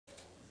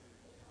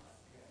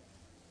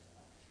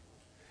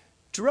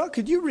Jarrell,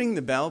 could you ring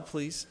the bell,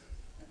 please?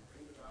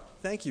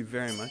 Thank you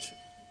very much.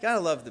 Gotta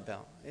love the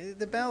bell.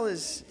 The bell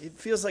it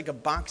feels like a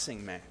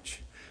boxing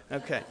match.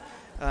 Okay.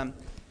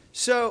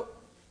 So,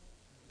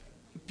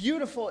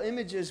 beautiful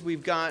images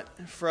we've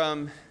got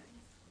from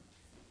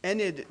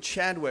Enid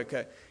Chadwick.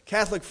 A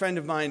Catholic friend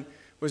of mine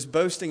was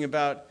boasting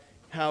about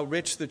how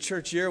rich the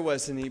church year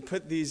was, and he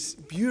put these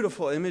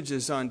beautiful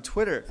images on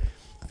Twitter.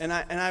 And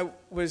I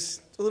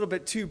was a little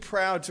bit too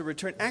proud to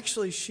return.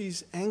 Actually,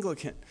 she's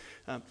Anglican.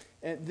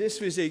 And this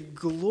was a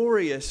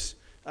glorious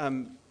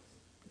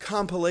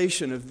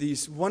compilation of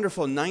these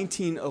wonderful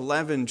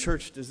 1911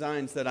 church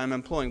designs that I'm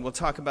employing. We'll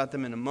talk about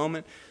them in a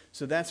moment.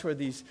 So that's where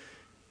these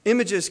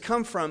images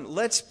come from.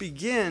 Let's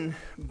begin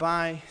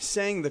by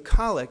saying the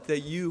collect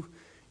that you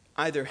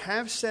either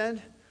have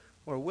said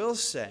or will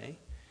say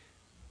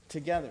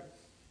together.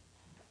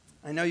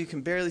 I know you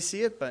can barely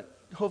see it, but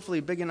hopefully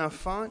big enough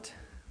font.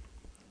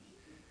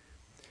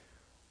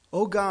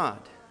 O God,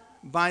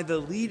 by the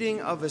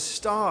leading of a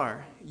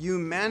star, you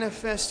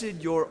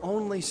manifested your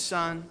only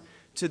Son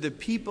to the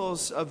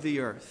peoples of the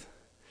earth.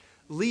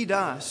 Lead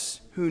us,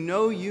 who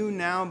know you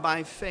now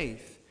by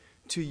faith,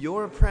 to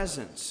your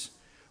presence,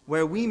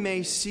 where we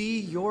may see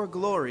your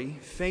glory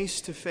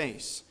face to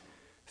face,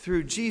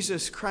 through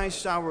Jesus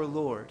Christ our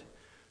Lord,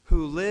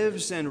 who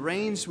lives and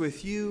reigns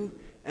with you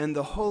and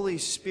the Holy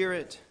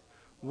Spirit,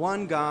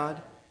 one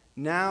God,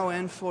 now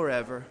and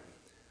forever.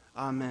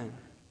 Amen.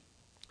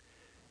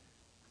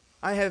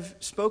 I have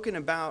spoken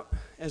about,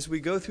 as we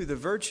go through the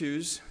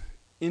virtues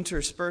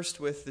interspersed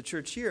with the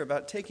church year,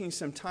 about taking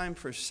some time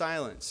for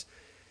silence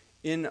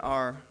in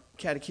our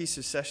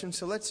catechesis session.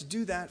 So let's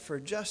do that for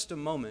just a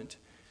moment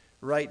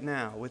right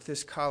now with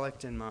this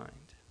collect in mind.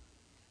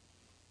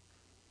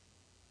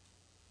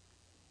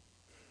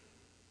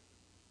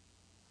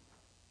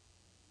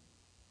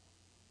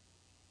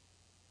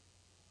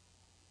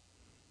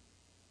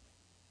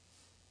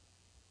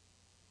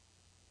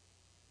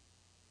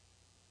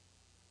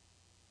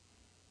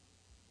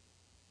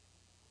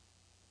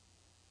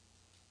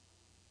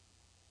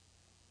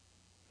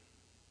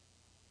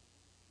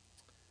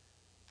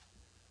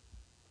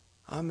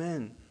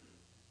 Amen.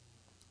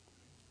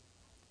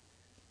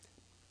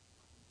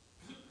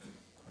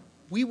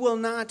 We will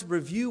not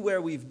review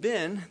where we've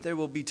been. There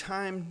will be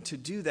time to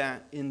do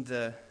that in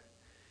the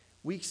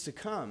weeks to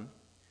come.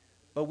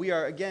 But we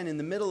are, again, in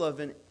the middle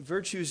of a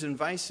Virtues and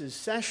Vices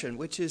session,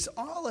 which is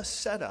all a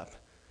setup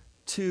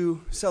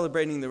to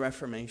celebrating the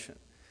Reformation.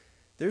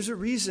 There's a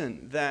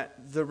reason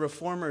that the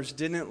Reformers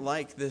didn't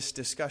like this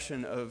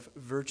discussion of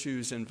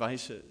virtues and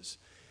vices.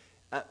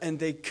 And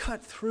they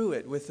cut through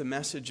it with the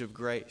message of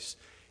grace.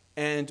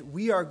 And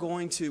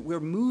we're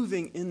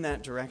moving in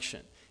that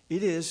direction.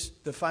 It is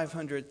the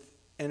 500th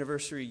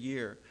anniversary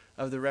year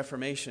of the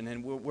Reformation,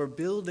 and we're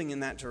building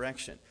in that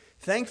direction.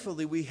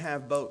 Thankfully, we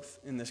have both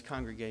in this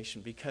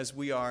congregation because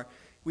we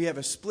have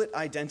a split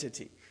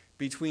identity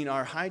between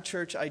our high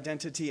church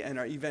identity and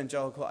our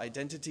evangelical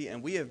identity,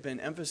 and we have been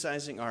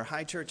emphasizing our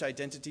high church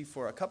identity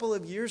for a couple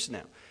of years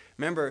now.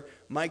 Remember,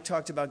 Mike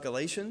talked about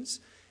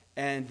Galatians,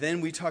 and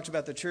then we talked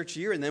about the church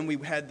year, and then we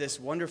had this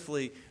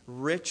wonderfully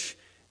rich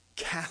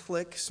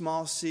Catholic,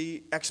 small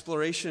c,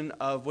 exploration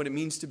of what it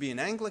means to be an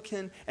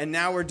Anglican, and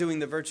now we're doing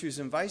the virtues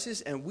and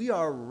vices, and we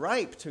are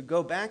ripe to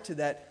go back to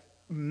that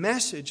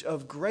message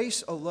of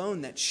grace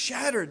alone that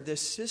shattered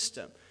this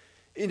system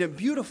in a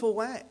beautiful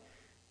way.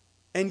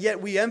 And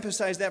yet we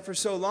emphasize that for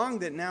so long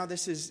that now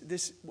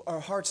our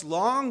hearts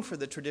long for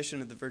the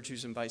tradition of the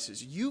virtues and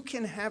vices. You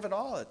can have it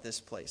all at this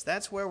place.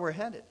 That's where we're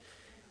headed.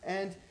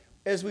 And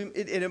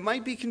it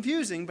might be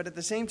confusing, but at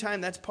the same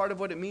time, that's part of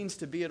what it means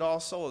to be at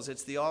All Souls.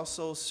 It's the All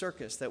Souls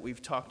Circus that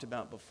we've talked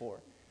about before.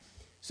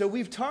 So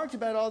we've talked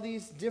about all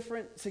these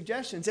different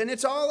suggestions, and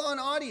it's all on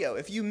audio.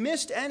 If you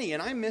missed any,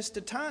 and I missed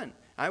a ton,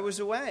 I was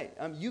away,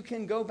 you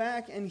can go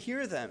back and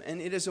hear them.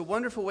 And it is a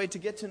wonderful way to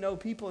get to know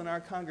people in our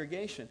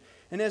congregation.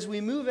 And as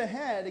we move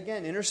ahead,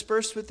 again,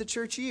 interspersed with the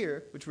church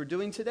year, which we're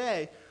doing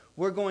today,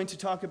 we're going to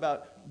talk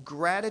about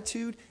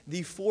gratitude,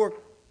 the 4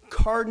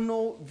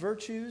 cardinal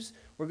virtues.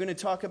 We're going to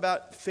talk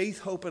about faith,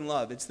 hope, and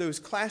love. It's those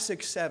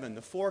classic 7,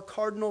 the 4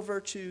 cardinal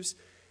virtues,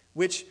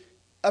 which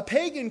a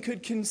pagan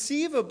could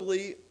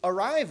conceivably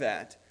arrive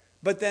at,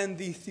 but then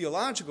the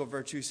theological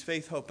virtues,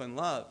 faith, hope, and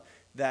love,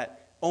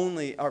 that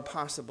only are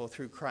possible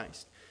through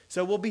Christ.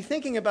 So we'll be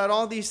thinking about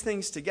all these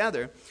things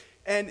together.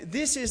 And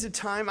this is a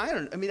time,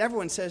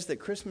 everyone says that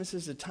Christmas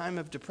is a time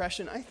of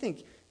depression. I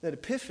think that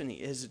Epiphany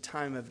is a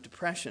time of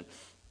depression.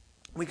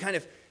 We kind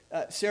of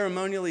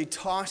ceremonially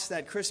toss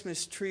that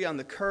Christmas tree on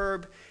the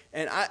curb.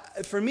 And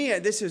for me,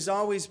 this has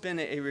always been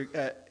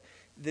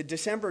the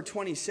December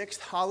 26th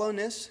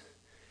hollowness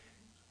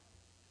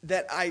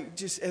that I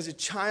just, as a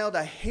child,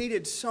 I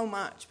hated so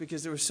much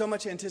because there was so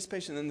much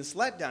anticipation and this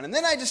letdown. And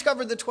then I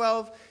discovered the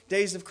 12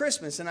 days of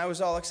Christmas, and I was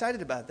all excited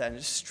about that and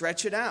just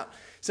stretch it out.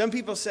 Some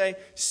people say,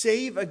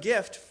 save a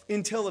gift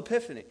until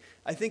Epiphany.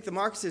 I think the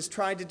Marxists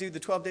tried to do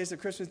the 12 days of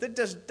Christmas. That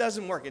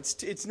doesn't work.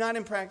 It's not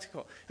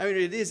impractical.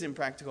 It is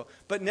impractical.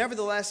 But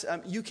nevertheless,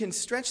 you can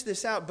stretch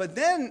this out. But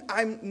then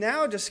I'm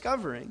now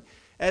discovering,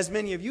 as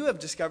many of you have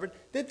discovered,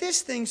 that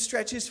this thing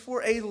stretches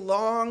for a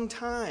long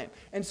time.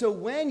 And so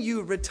when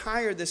you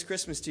retire this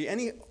Christmas tree,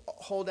 any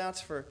holdouts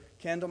for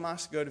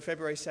Candlemas go to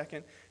February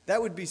 2nd?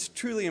 That would be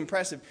truly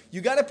impressive.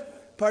 You got to,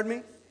 pardon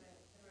me?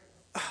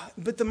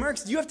 But the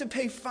Mercs, you have to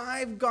pay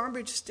 5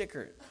 garbage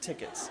sticker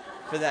tickets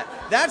for that.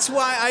 That's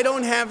why I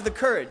don't have the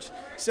courage.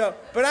 So,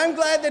 but I'm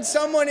glad that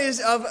someone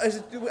is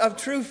of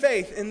true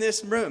faith in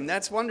this room.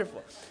 That's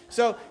wonderful.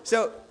 So,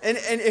 and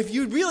if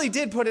you really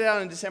did put it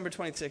out on December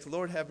 26th,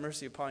 Lord have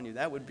mercy upon you.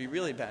 That would be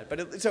really bad.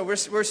 But so we're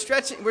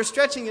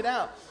stretching it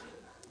out.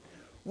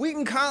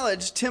 Wheaton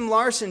College, Tim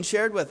Larson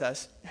shared with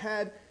us,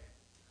 had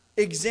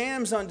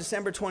exams on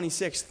December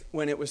 26th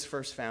when it was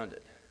first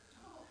founded.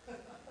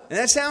 And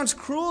that sounds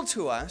cruel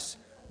to us,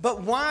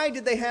 but why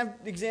did they have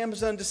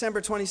exams on December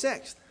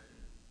 26th?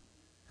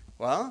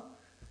 Well,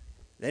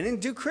 they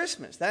didn't do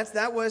Christmas.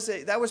 That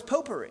was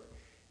popery.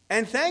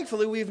 And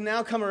thankfully, we've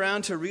now come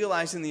around to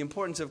realizing the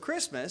importance of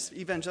Christmas.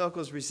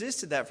 Evangelicals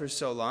resisted that for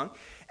so long.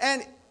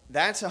 And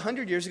that's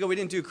 100 years ago, we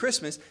didn't do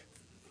Christmas.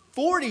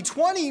 40,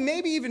 20,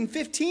 maybe even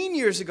 15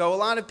 years ago, a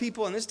lot of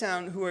people in this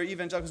town who are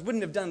evangelicals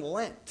wouldn't have done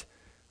Lent,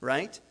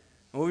 right?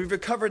 Well, we've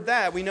recovered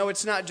that. We know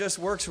it's not just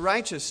works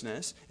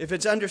righteousness. If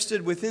it's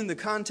understood within the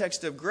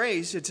context of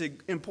grace, it's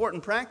an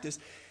important practice.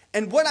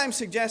 And what I'm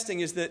suggesting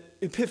is that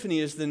Epiphany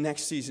is the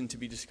next season to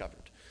be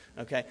discovered.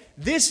 Okay?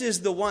 This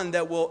is the one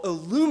that will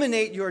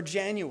illuminate your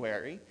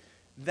January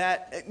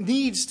that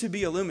needs to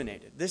be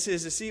illuminated. This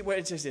is a season where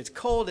it's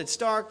cold, it's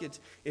dark,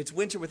 it's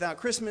winter without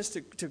Christmas,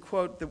 to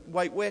quote the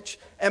White Witch.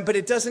 But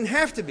it doesn't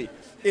have to be.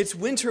 It's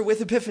winter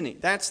with Epiphany.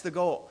 That's the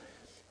goal.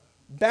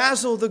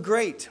 Basil the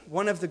Great,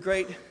 one of the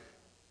great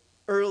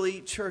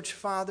early church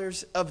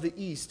fathers of the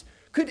East.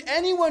 Could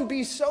anyone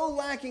be so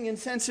lacking in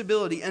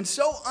sensibility and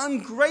so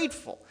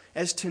ungrateful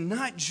as to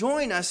not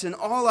join us in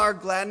all our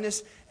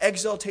gladness,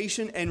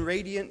 exultation, and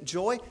radiant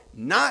joy?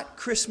 Not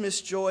Christmas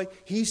joy.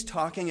 He's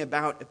talking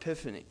about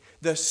Epiphany,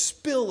 the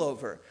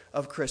spillover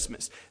of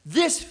Christmas.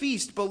 This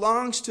feast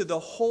belongs to the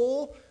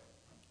whole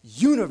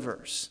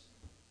universe.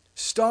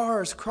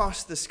 Stars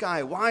cross the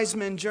sky. Wise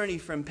men journey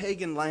from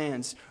pagan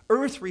lands.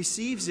 Earth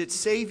receives its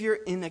Savior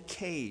in a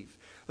cave.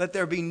 Let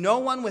there be no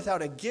one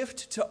without a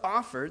gift to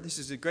offer. This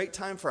is a great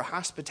time for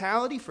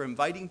hospitality, for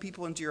inviting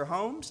people into your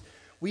homes.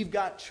 We've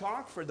got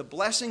chalk for the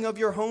blessing of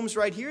your homes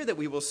right here that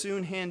we will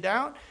soon hand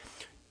out.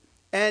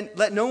 And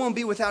let no one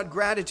be without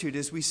gratitude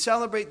as we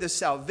celebrate the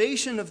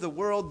salvation of the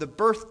world, the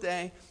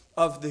birthday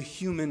of the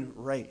human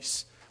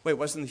race. Wait,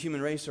 wasn't the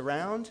human race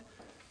around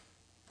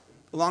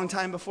a long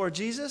time before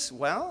Jesus?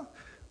 Well,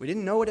 we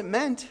didn't know what it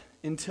meant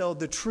until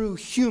the true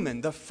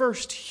human, the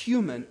first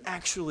human,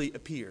 actually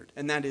appeared,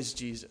 and that is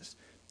Jesus.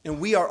 And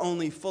we are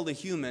only fully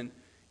human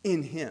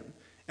in him.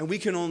 And we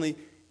can only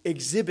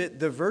exhibit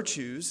the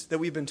virtues that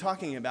we've been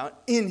talking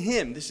about in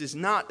him. This is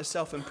not a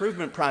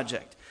self-improvement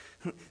project.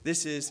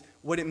 This is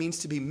what it means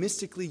to be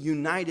mystically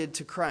united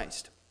to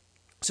Christ.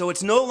 So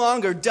it's no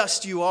longer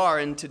dust you are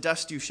and to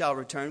dust you shall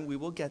return. We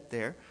will get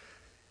there.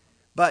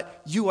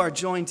 But you are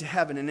joined to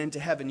heaven, and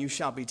into heaven you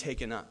shall be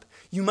taken up.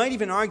 You might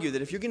even argue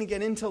that if you're going to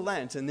get into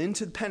Lent and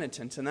into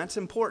penitence, and that's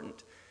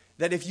important,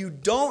 that if you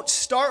don't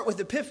start with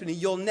Epiphany,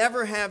 you'll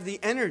never have the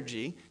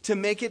energy to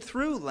make it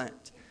through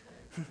Lent.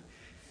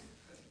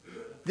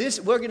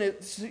 We're going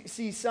to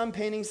see some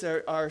paintings.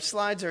 Our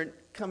slides are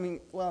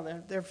coming, well,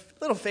 they're a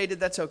little faded.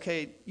 That's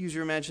okay. Use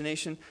your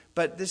imagination.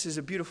 But this is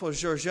a beautiful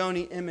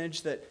Giorgione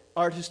image that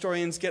art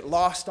historians get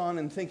lost on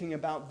in thinking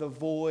about the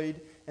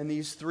void and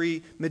these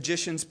 3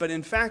 magicians. But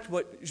in fact,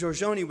 what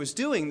Giorgione was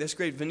doing, this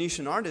great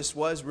Venetian artist,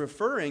 was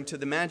referring to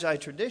the Magi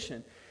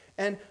tradition.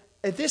 And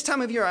at this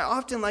time of year, I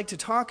often like to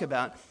talk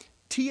about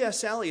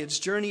T.S. Eliot's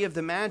Journey of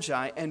the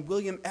Magi and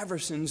William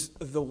Everson's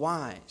The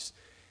Wise.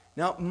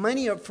 Now,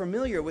 many are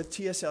familiar with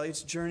T.S.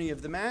 Eliot's Journey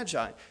of the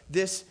Magi,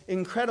 this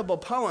incredible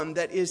poem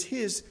that is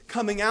his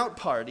coming out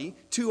party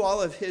to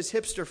all of his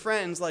hipster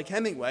friends like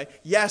Hemingway.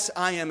 Yes,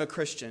 I am a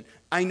Christian.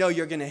 I know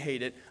you're going to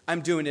hate it.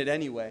 I'm doing it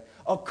anyway.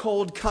 A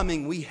cold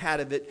coming we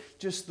had of it,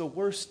 just the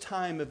worst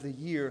time of the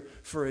year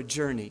for a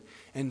journey,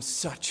 and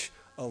such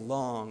a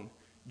long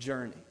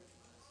journey.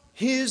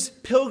 His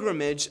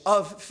pilgrimage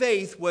of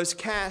faith was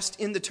cast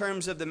in the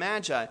terms of the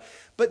Magi.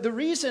 But the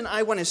reason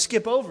I want to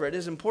skip over it,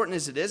 as important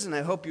as it is, and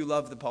I hope you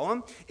love the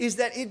poem, is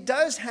that it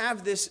does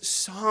have this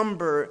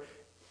somber,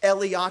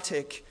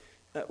 Eliotic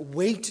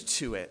weight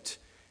to it.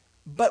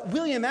 But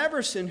William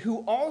Everson,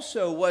 who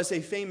also was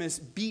a famous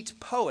beat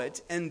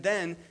poet and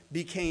then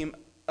became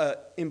an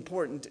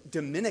important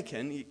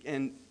Dominican,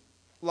 and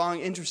long,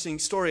 interesting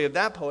story of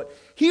that poet,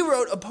 he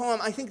wrote a poem,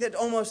 I think, that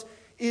almost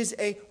is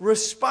a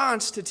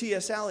response to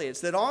T.S.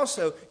 Eliot's that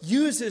also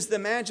uses the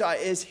Magi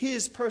as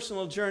his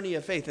personal journey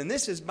of faith. And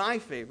this is my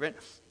favorite.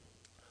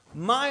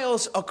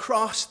 Miles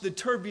across the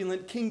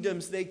turbulent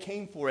kingdoms they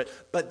came for it,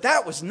 but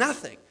that was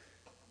nothing.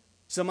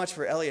 So much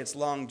for Eliot's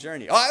long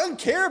journey. Oh, I don't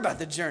care about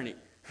the journey.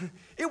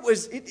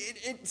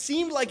 It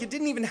seemed like it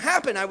didn't even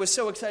happen. I was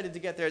so excited to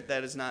get there.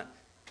 That is not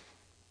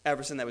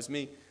Everson, that was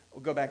me.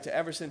 We'll go back to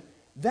Everson.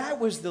 That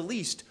was the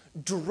least.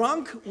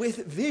 Drunk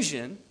with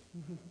vision,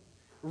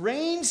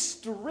 Rain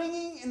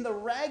stringing in the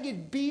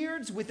ragged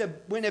beards.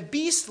 When a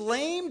beast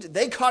lamed,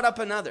 they caught up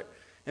another.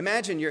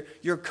 Imagine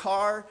your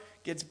car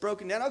gets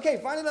broken down. Okay,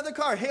 find another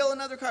car. Hail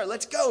another car.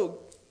 Let's go.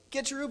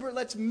 Get your Uber.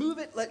 Let's move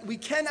it. We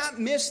cannot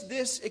miss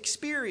this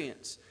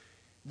experience.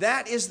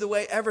 That is the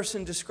way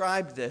Everson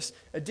described this.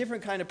 A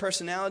different kind of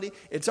personality.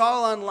 It's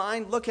all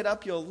online. Look it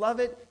up. You'll love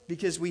it,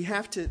 because we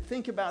have to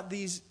think about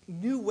these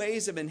new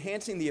ways of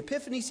enhancing the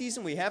Epiphany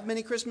season. We have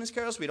many Christmas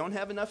carols. We don't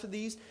have enough of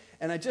these.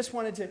 And I just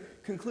wanted to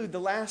conclude the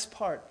last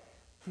part.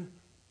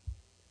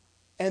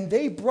 And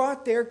they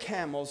brought their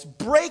camels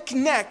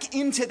breakneck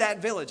into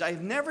that village.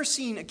 I've never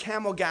seen a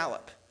camel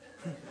gallop.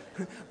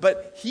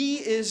 But he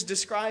is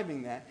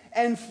describing that.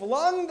 And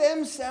flung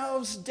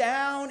themselves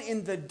down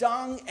in the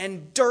dung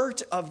and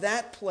dirt of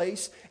that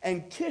place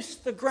and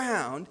kissed the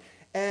ground.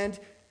 And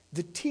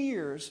the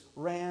tears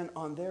ran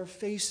on their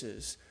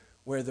faces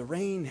where the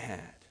rain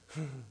had.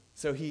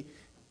 So he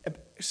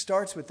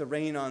starts with the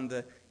rain on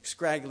the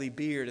scraggly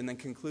beard and then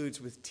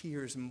concludes with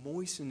tears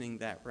moistening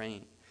that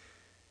rain.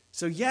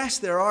 So yes,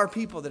 there are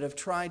people that have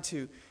tried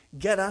to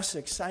get us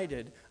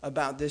excited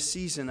about this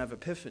season of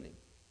Epiphany.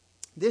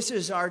 This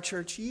is our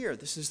church year.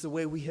 This is the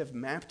way we have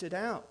mapped it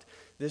out.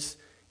 This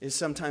is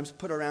sometimes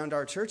put around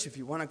our church. If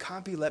you want a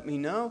copy, let me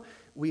know.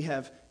 We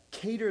have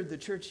catered the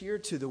church year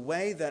to the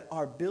way that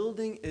our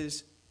building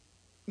is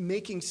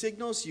making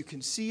signals. You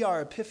can see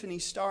our Epiphany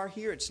star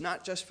here. It's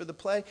not just for the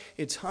play.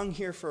 It's hung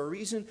here for a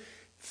reason,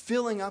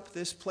 filling up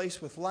this place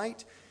with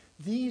light.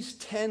 These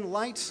 10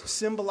 lights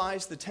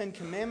symbolize the 10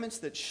 commandments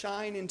that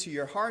shine into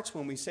your hearts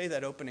when we say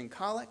that opening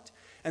collect.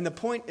 And the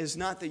point is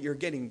not that you're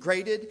getting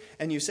graded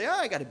and you say,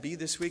 I got a B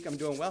this week, I'm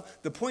doing well.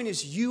 The point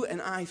is you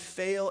and I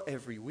fail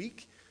every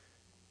week.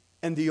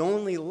 And the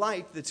only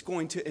light that's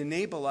going to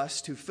enable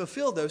us to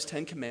fulfill those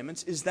 10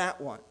 commandments is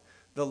that one.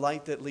 The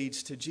light that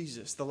leads to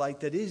Jesus, the light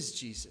that is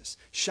Jesus,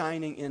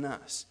 shining in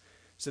us.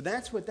 So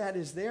that's what that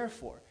is there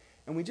for.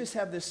 And we just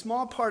have this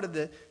small part of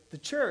the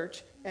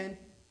church, and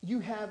you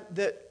have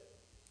the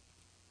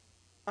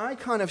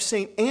icon of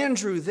St.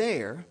 Andrew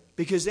there,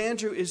 because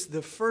Andrew is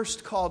the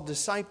first called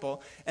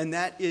disciple, and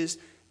that is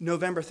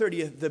November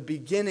 30th, the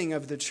beginning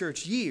of the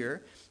church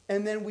year.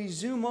 And then we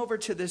zoom over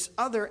to this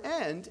other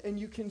end, and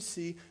you can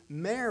see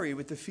Mary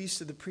with the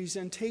Feast of the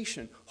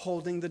Presentation,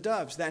 holding the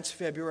doves. That's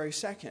February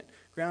 2nd,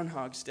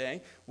 Groundhog's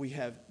Day. We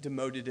have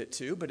demoted it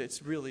to, but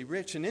it's really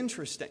rich and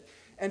interesting.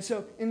 And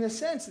so, in a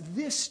sense,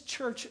 this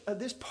church,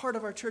 this part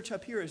of our church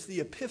up here is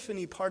the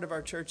Epiphany part of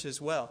our church as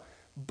well,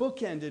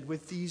 bookended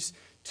with these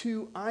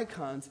two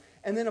icons.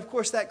 And then, of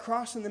course, that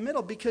cross in the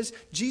middle, because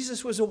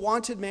Jesus was a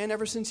wanted man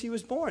ever since he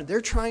was born. They're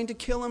trying to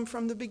kill him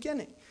from the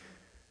beginning.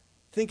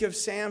 Think of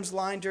Sam's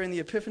line during the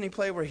Epiphany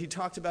play where he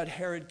talked about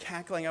Herod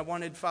cackling. I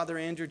wanted Father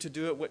Andrew to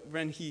do it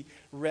when he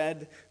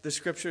read the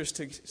scriptures,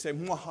 to say,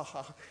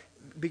 mwahaha,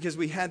 because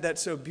we had that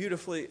so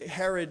beautifully.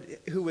 Herod,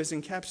 who was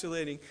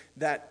encapsulating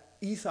that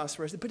ethos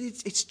for us. But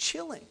it's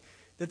chilling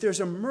that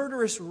there's a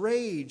murderous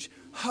rage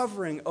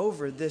hovering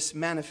over this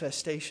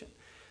manifestation.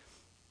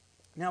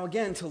 Now,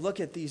 again, to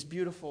look at these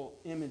beautiful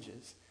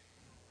images,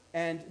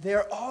 and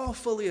they're all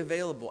fully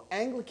available.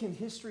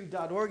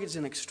 AnglicanHistory.org is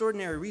an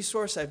extraordinary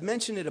resource. I've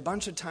mentioned it a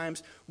bunch of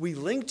times. We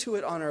link to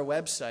it on our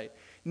website.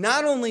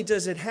 Not only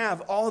does it have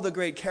all the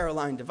great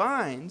Caroline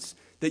Divines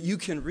that you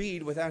can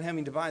read without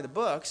having to buy the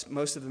books,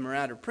 most of them are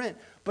out of print,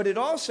 but it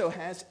also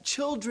has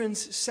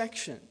children's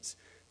sections.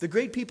 The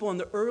great people in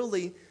the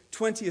early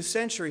 20th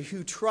century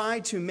who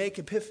tried to make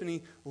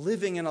Epiphany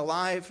living and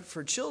alive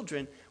for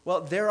children,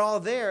 well, they're all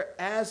there,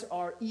 as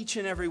are each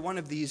and every one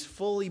of these,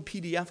 fully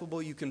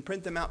PDFable. You can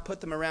print them out, put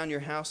them around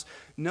your house.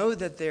 Know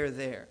that they're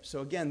there.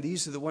 So again,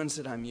 these are the ones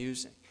that I'm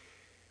using.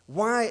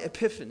 Why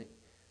Epiphany?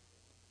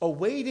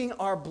 Awaiting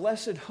our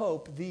blessed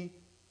hope, the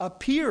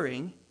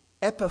appearing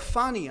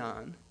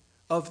epiphanion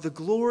of the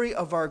glory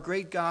of our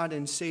great God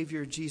and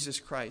Savior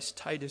Jesus Christ,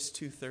 Titus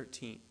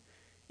 2:13.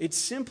 It's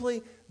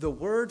simply the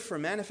word for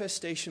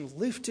manifestation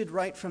lifted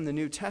right from the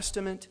New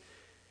Testament.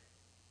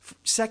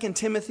 2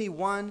 Timothy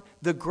 1,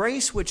 the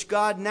grace which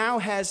God now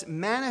has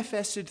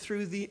manifested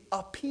through the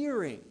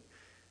appearing,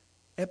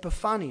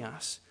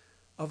 epiphanios,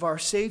 of our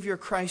Savior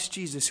Christ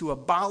Jesus, who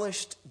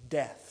abolished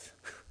death.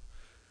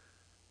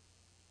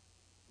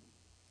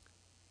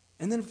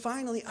 And then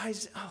finally,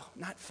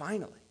 not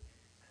finally.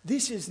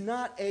 This is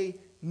not a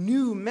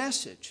new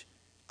message.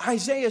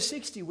 Isaiah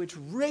 60, which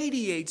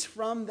radiates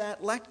from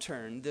that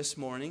lectern this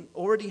morning,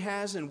 already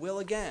has and will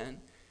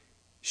again,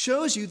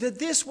 shows you that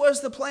this was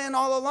the plan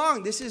all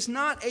along. This is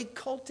not a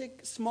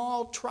cultic,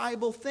 small,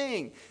 tribal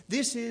thing.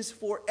 This is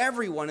for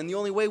everyone. And the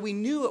only way we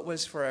knew it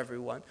was for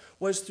everyone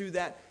was through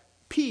that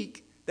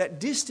peak, that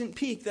distant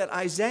peak that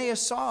Isaiah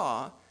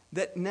saw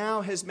that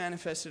now has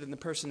manifested in the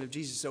person of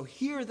Jesus. So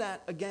hear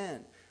that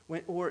again,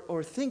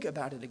 or think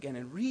about it again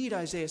and read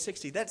Isaiah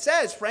 60. That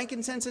says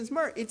frankincense and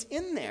myrrh. It's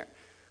in there.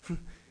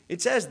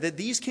 It says that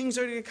these kings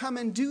are going to come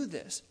and do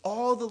this.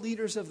 All the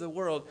leaders of the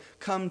world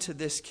come to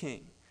this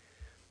king.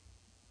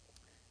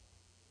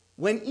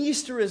 When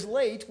Easter is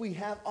late, we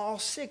have all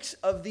 6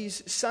 of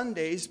these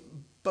Sundays,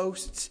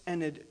 boasts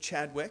Enid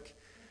Chadwick,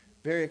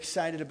 Very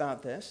excited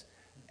about this.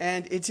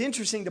 And it's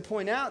interesting to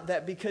point out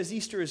that because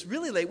Easter is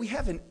really late, we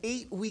have an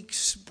 8-week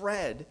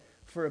spread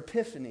for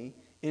Epiphany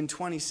in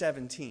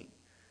 2017.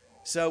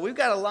 So we've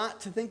got a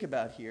lot to think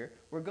about here.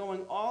 We're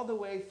going all the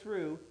way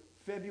through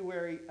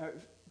February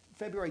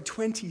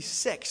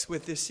 26th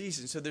with this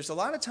season. So there's a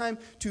lot of time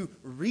to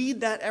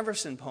read that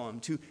Everson poem,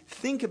 to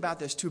think about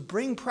this, to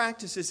bring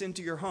practices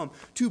into your home,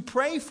 to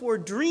pray for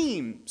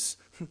dreams,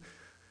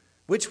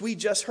 which we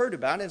just heard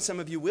about and some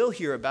of you will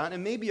hear about.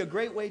 And maybe a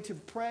great way to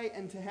pray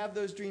and to have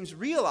those dreams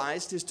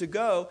realized is to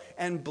go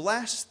and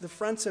bless the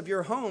fronts of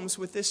your homes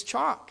with this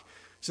chalk,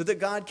 so that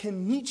God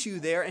can meet you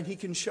there and he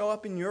can show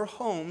up in your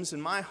homes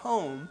and my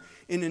home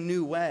in a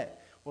new way.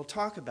 We'll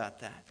talk about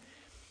that.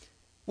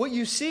 What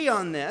you see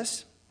on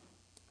this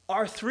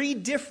are 3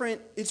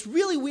 different, it's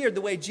really weird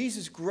the way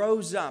Jesus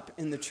grows up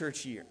in the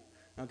church year,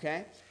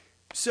 okay?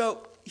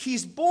 So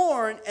he's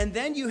born, and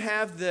then you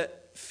have the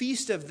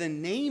feast of the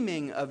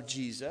naming of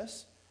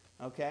Jesus,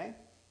 okay?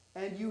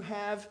 And you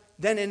have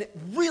then a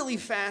really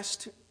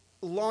fast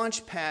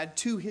launch pad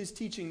to his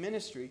teaching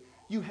ministry.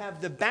 You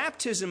have the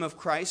baptism of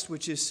Christ,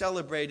 which is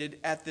celebrated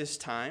at this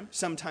time,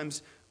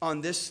 sometimes on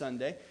this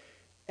Sunday.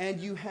 And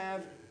you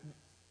have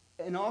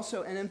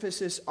also an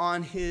emphasis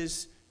on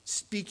his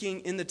speaking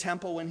in the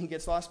temple when he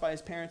gets lost by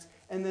his parents.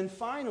 And then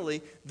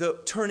finally, the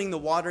turning the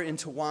water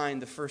into wine,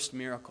 the first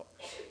miracle.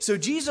 So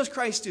Jesus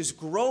Christ is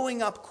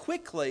growing up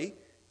quickly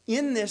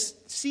in this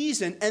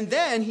season, and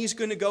then he's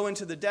going to go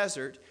into the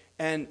desert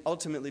and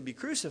ultimately be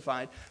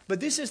crucified.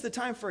 But this is the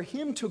time for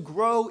him to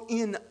grow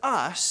in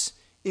us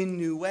in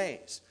new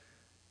ways.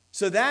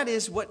 So that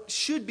is what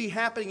should be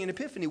happening in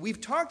Epiphany.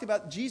 We've talked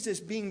about Jesus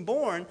being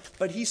born,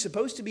 but he's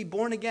supposed to be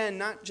born again,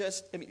 not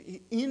just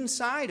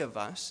inside of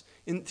us,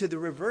 to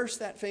reverse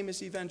that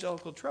famous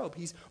evangelical trope.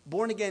 He's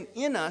born again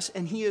in us,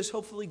 and he is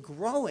hopefully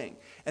growing.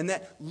 And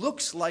that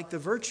looks like the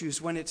virtues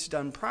when it's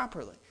done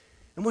properly.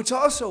 And what's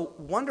also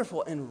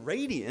wonderful and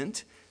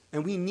radiant,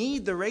 and we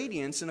need the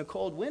radiance in a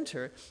cold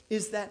winter,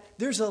 is that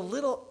there's a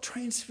little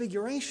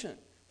transfiguration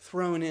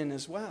thrown in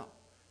as well.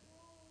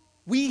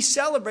 We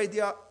celebrate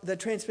the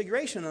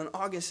Transfiguration on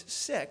August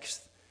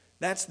 6th.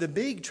 That's the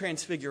big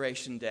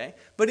Transfiguration Day.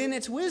 But in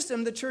its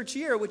wisdom, the church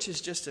year, which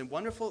is just a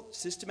wonderful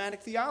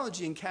systematic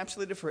theology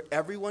encapsulated for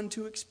everyone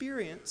to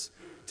experience,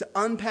 to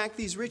unpack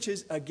these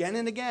riches again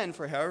and again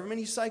for however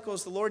many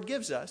cycles the Lord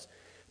gives us,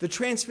 the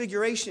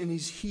Transfiguration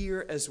is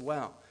here as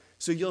well.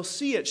 So you'll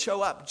see it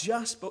show up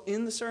just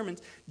in the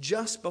sermons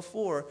just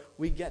before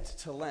we get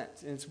to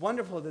Lent. And it's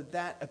wonderful that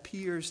that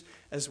appears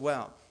as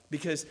well.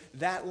 Because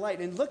that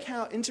light, and look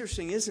how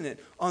interesting, isn't it?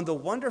 On the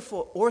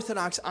wonderful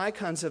Orthodox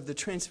icons of the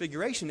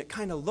Transfiguration, it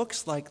kind of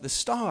looks like the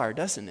star,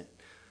 doesn't it?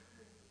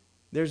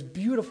 There's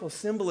beautiful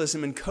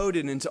symbolism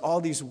encoded into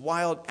all these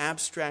wild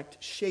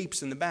abstract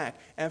shapes in the back.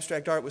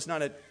 Abstract art was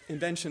not an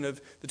invention of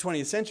the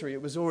 20th century.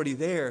 It was already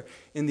there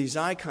in these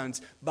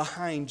icons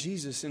behind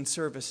Jesus in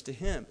service to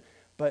him.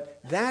 But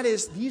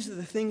these are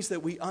the things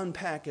that we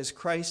unpack as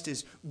Christ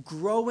is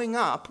growing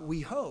up,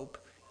 we hope,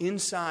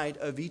 inside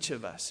of each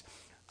of us.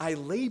 I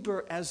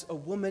labor as a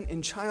woman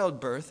in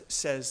childbirth,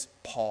 says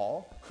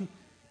Paul,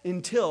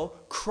 until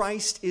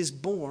Christ is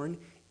born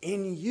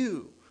in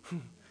you.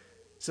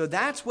 So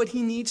that's what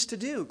he needs to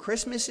do.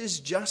 Christmas is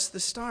just the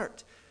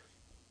start.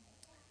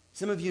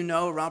 Some of you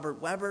know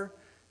Robert Weber,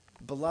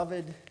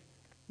 beloved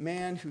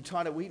man who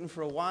taught at Wheaton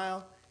for a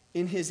while.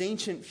 In his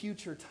Ancient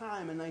Future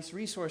Time, a nice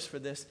resource for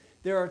this,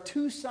 there are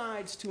 2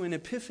 sides to an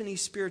epiphany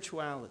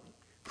spirituality.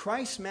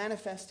 Christ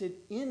manifested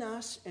in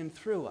us and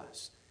through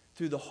us.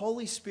 Through the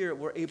Holy Spirit,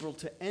 we're able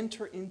to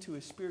enter into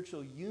a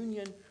spiritual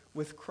union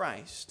with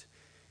Christ,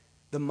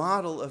 the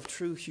model of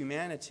true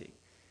humanity.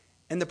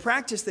 And the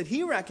practice that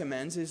he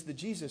recommends is the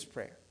Jesus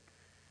prayer.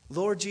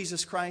 Lord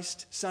Jesus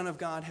Christ, Son of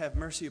God, have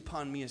mercy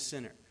upon me, a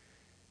sinner.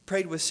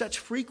 Prayed with such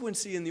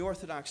frequency in the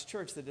Orthodox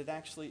Church that it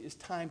actually is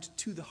timed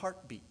to the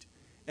heartbeat.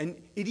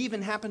 And it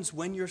even happens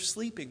when you're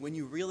sleeping, when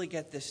you really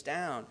get this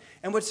down.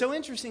 And what's so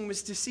interesting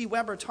was to see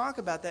Weber talk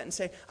about that and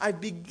say,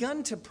 I've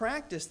begun to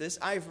practice this.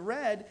 I've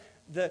read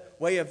The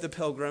Way of the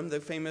Pilgrim, the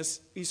famous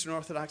Eastern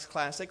Orthodox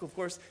classic. Of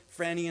course,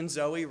 Franny and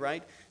Zoe,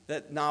 right?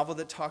 That novel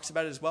that talks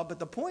about it as well. But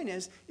the point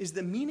is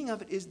the meaning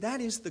of it is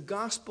that is the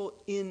gospel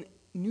in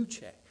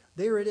nuce.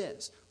 There it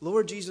is.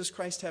 Lord Jesus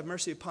Christ, have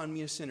mercy upon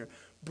me, a sinner.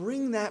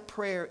 Bring that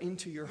prayer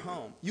into your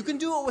home. You can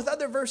do it with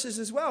other verses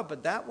as well,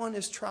 but that one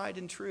is tried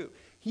and true.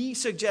 He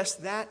suggests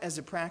that as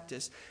a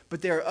practice,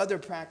 but there are other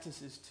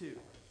practices too.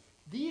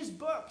 These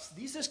books,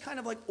 these is kind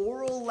of like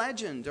oral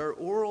legend or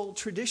oral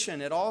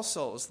tradition at All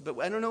Souls. But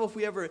I don't know if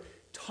we ever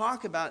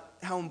talk about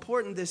how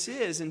important this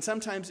is. And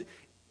sometimes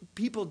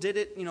people did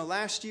it,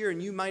 last year,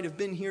 and you might have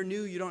been here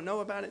new, you don't know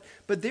about it.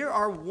 But there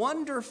are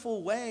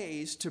wonderful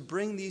ways to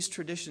bring these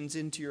traditions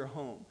into your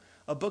home.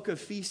 A book of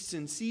Feasts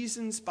and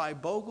Seasons by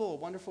Bogle, a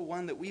wonderful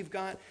one that we've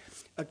got.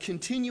 A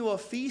Continual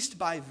Feast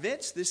by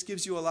Witz. This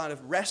gives you a lot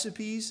of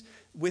recipes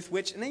with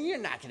which, and then you're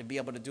not going to be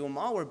able to do them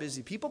all. We're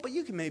busy people, but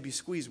you can maybe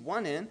squeeze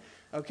one in.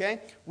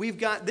 Okay? We've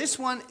got, this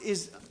one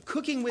is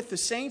Cooking with the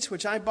Saints,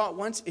 which I bought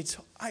once.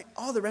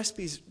 All the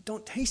recipes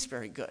don't taste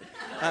very good.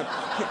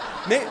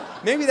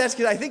 Maybe that's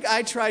because I think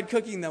I tried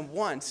cooking them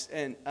once.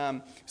 And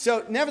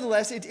so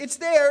nevertheless, it's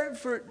there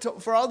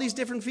for all these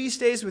different feast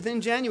days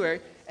within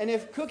January. And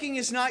if cooking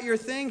is not your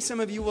thing, some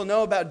of you will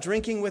know about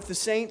Drinking with the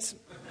Saints.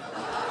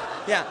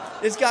 Yeah,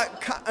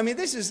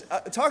 this is,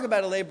 talk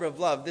about a labor of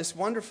love. This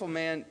wonderful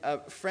man, a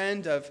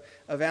friend of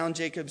Alan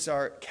Jacobs,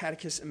 our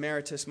catechist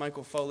emeritus,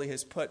 Michael Foley,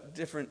 has put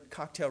different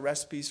cocktail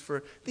recipes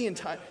for the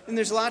entire, and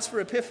there's lots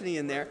for Epiphany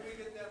in there.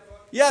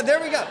 Yeah,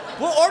 there we go.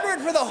 We'll order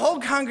it for the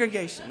whole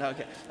congregation.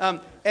 Okay.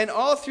 And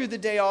all through the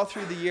day, all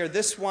through the year,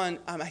 this one,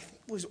 I think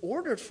was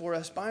ordered for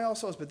us by All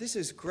Souls, but this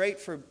is great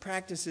for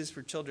practices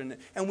for children.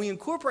 And we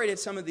incorporated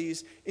some of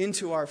these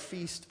into our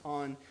feast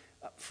on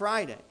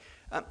Friday.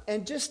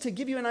 And just to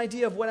give you an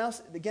idea of what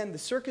else, again, the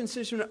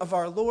circumcision of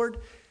our Lord,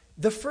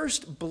 the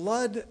first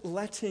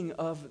bloodletting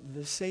of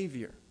the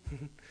Savior.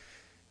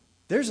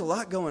 There's a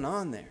lot going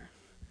on there.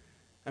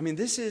 I mean,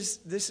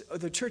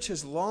 the church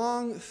has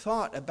long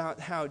thought about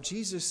how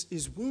Jesus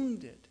is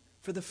wounded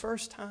for the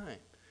first time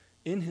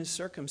in his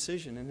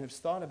circumcision and has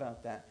thought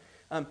about that.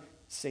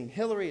 St.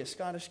 Hilary, a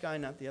Scottish guy,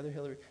 not the other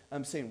Hilary.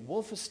 St.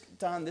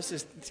 Wulfstan,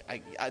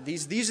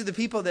 these are the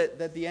people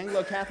that the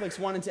Anglo-Catholics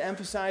wanted to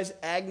emphasize.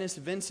 Agnes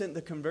Vincent,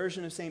 the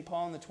conversion of St.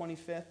 Paul on the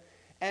 25th.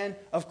 And,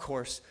 of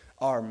course,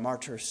 our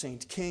martyr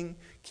St. King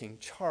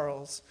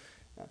Charles,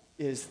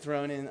 is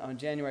thrown in on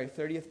January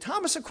 30th.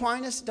 Thomas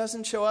Aquinas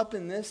doesn't show up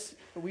in this.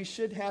 We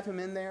should have him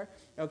in there,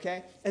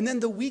 okay? And then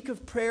the week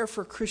of prayer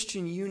for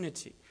Christian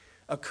unity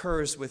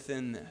occurs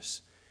within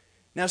this.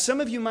 Now,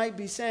 some of you might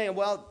be saying,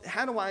 well,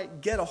 how do I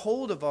get a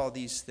hold of all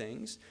these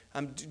things?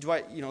 Do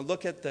I,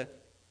 look at the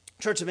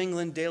Church of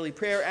England daily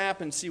prayer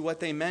app and see what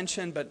they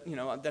mention, but,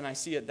 then I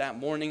see it that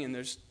morning and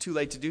there's too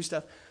late to do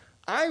stuff.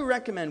 I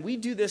recommend, we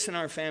do this in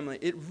our family.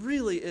 It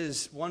really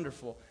is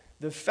wonderful.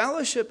 The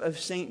Fellowship of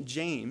St.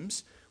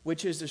 James,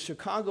 which is a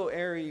Chicago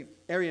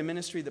area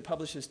ministry that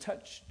publishes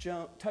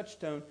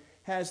Touchstone,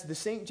 has the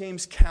St.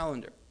 James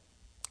calendar.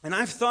 And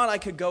I've thought I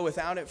could go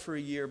without it for a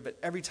year, but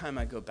every time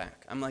I go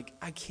back, I'm like,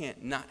 I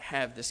can't not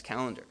have this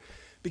calendar.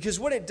 Because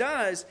what it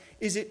does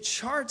is it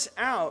charts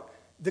out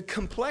the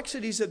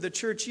complexities of the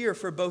church year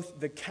for both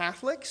the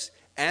Catholics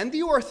and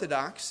the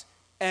Orthodox,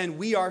 and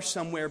we are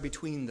somewhere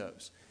between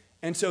those.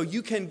 And so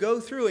you can go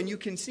through and you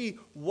can see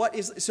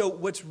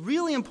what's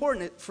really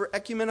important for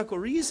ecumenical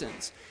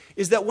reasons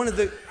is that one of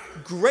the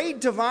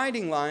great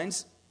dividing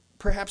lines,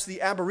 perhaps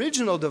the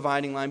aboriginal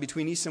dividing line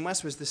between East and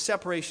West, was the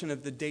separation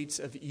of the dates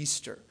of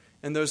Easter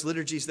and those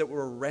liturgies that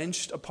were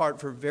wrenched apart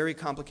for very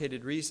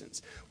complicated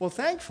reasons. Well,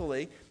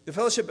 thankfully, the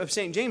Fellowship of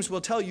St. James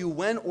will tell you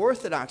when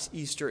Orthodox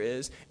Easter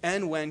is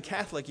and when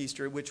Catholic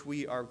Easter, which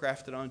we are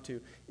grafted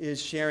onto,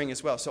 is sharing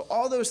as well. So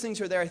all those things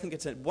are there. I think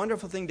it's a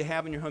wonderful thing to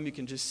have in your home. You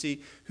can just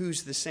see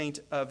who's the saint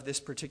of this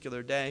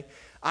particular day.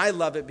 I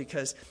love it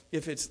because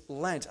if it's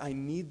Lent, I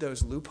need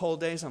those loophole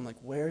days. I'm like,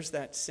 where's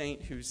that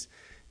saint who's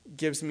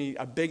gives me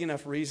a big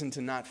enough reason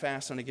to not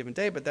fast on a given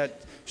day? But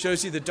that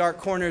shows you the dark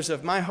corners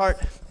of my heart.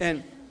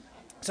 And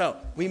so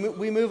we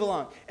move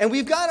along. And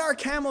we've got our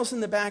camels in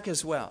the back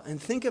as well. And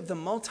think of the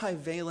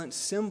multivalent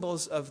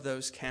symbols of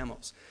those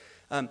camels.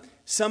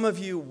 Some of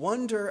you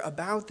wonder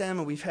about them,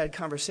 and we've had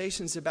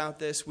conversations about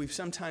this. We've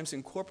sometimes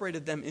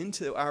incorporated them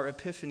into our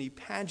Epiphany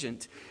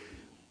pageant.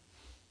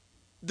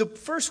 The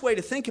first way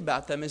to think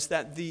about them is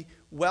that the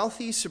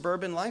wealthy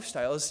suburban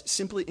lifestyle is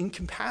simply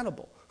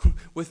incompatible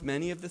with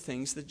many of the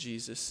things that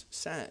Jesus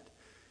said.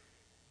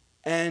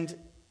 And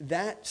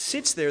that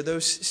sits there,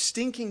 those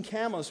stinking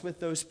camels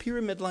with those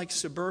pyramid-like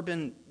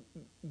suburban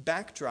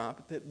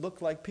backdrop that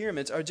look like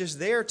pyramids are just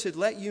there to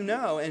let you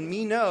know and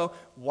me know,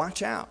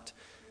 watch out,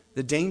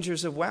 the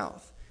dangers of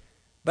wealth.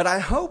 But I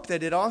hope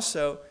that it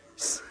also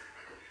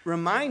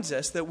reminds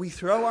us that we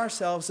throw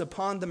ourselves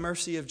upon the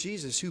mercy of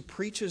Jesus, who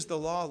preaches the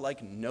law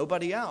like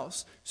nobody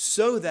else,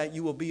 so that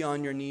you will be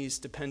on your knees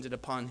dependent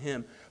upon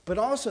him. But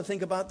also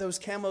think about those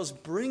camels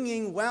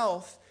bringing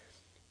wealth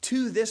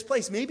to this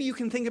place. Maybe you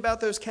can think about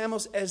those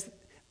camels as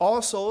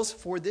All Souls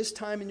for this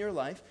time in your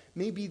life,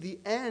 maybe the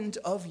end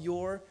of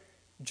your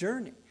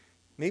journey.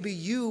 Maybe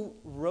you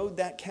rode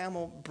that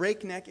camel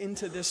breakneck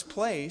into this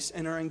place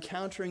and are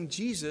encountering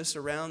Jesus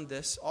around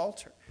this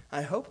altar.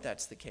 I hope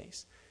that's the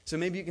case. So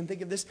maybe you can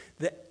think of this,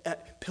 the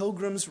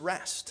pilgrim's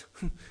rest.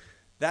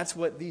 That's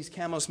what these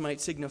camels might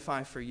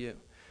signify for you.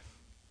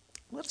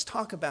 Let's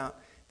talk about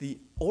the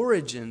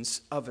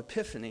origins of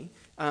Epiphany.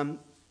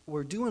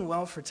 We're doing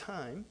well for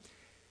time.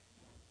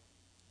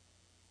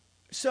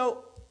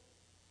 So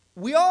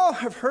we all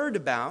have heard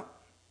about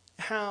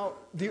how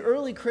the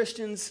early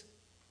Christians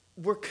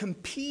were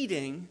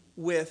competing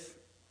with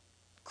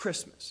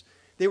Christmas.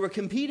 They were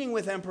competing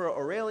with Emperor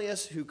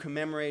Aurelius, who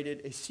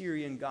commemorated a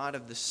Syrian god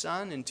of the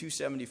sun in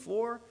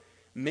 274.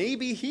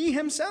 Maybe he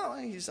himself,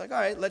 he's like, all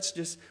right,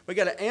 we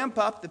got to amp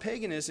up the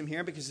paganism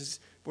here because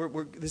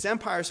this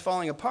empire is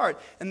falling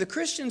apart. And the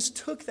Christians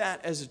took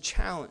that as a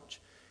challenge.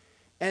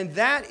 And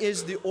that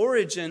is the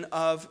origin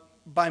of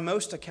by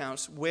most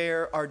accounts,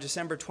 where our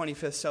December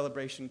 25th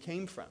celebration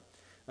came from.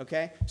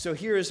 Okay? So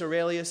here is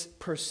Aurelius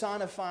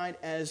personified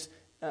as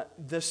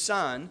the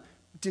sun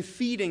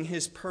defeating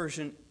his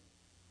Persian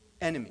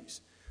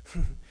enemies.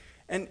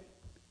 And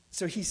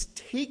so he's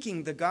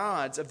taking the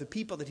gods of the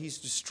people that he's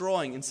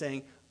destroying and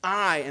saying,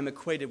 I am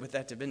equated with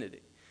that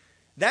divinity.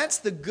 That's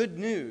the good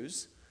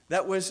news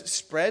that was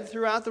spread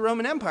throughout the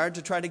Roman Empire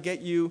to try to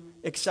get you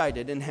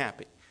excited and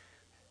happy.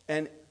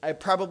 And it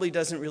probably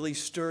doesn't really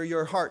stir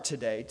your heart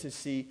today to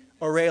see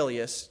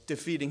Aurelius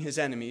defeating his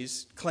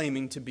enemies,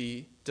 claiming to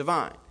be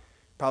divine.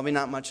 Probably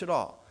not much at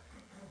all.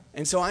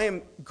 And so I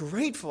am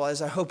grateful,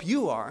 as I hope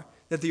you are,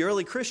 that the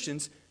early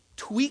Christians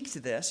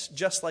tweaked this,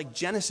 just like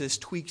Genesis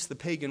tweaks the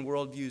pagan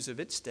worldviews of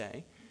its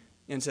day,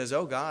 and says,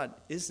 oh, God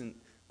isn't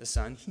the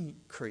sun, he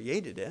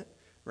created it,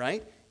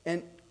 right?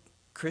 And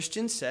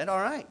Christians said, all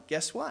right,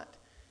 guess what?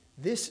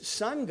 This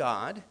sun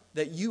god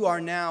that you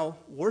are now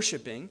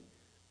worshiping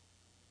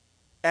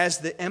as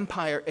the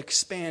empire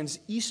expands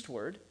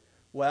eastward,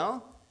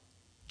 well,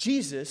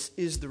 Jesus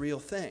is the real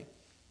thing.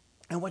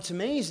 And what's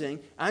amazing,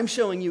 I'm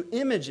showing you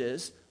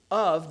images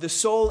of the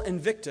Sol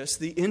Invictus,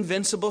 the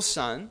invincible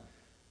sun,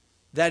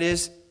 that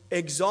is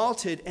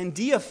exalted and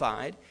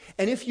deified.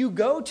 And if you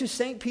go to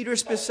St.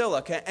 Peter's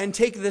Basilica and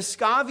take the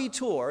Scavi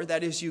tour,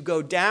 that is, you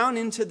go down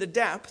into the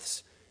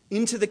depths,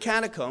 into the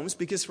catacombs,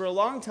 because for a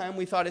long time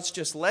we thought it's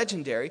just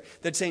legendary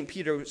that St.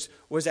 Peter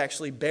was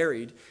actually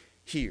buried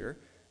here.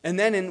 And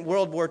then in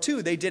World War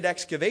II, they did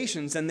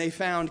excavations and they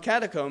found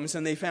catacombs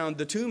and they found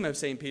the tomb of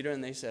St. Peter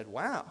and they said,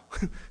 wow,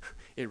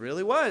 it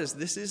really was.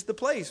 This is the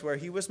place where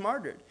he was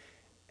martyred.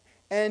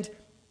 And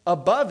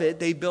above it,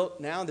 they built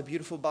now the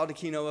beautiful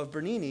Baldacchino of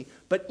Bernini.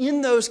 But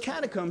in those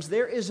catacombs,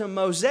 there is a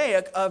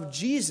mosaic of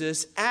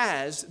Jesus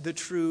as the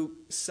true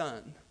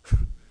Son.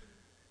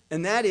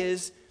 And that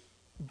is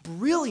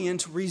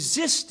brilliant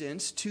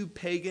resistance to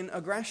pagan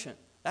aggression.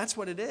 That's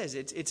what it is.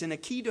 It's an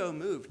Aikido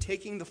move,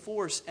 taking the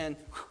force and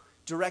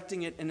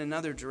directing it in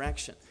another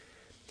direction.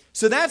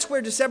 So that's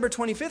where December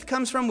 25th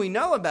comes from. We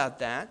know about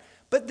that.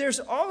 But there's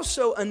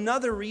also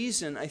another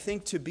reason, I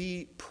think, to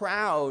be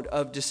proud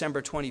of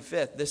December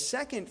 25th. The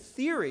second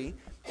theory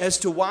as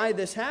to why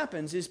this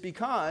happens is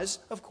because,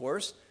 of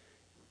course,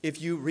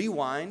 if you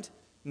rewind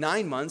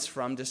 9 months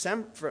from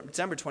December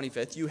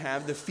 25th, you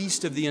have the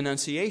Feast of the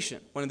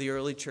Annunciation, one of the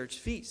early church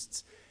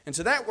feasts. And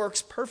so that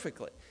works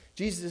perfectly.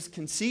 Jesus is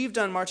conceived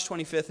on March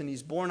 25th and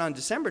he's born on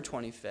December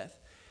 25th.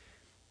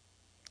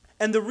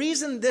 And the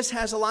reason this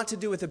has a lot to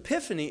do with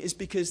Epiphany is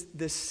because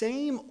the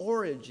same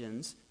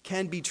origins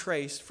can be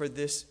traced for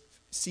this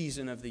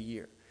season of the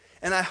year.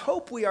 And I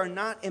hope we are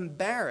not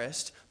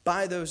embarrassed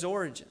by those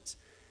origins.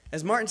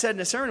 As Martin said in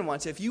a sermon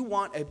once, if you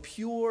want a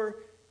pure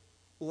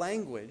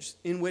language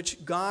in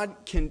which God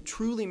can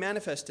truly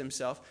manifest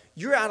himself,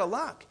 you're out of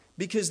luck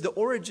because the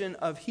origin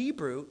of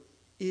Hebrew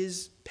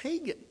is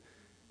pagan.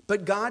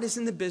 But God is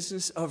in the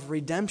business of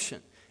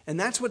redemption. And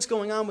that's what's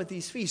going on with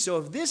these feasts. So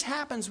if this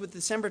happens with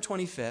December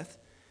 25th,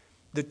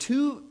 the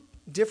two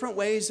different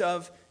ways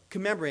of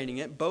commemorating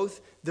it, both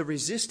the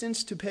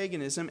resistance to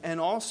paganism and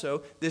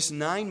also this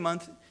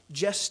 9-month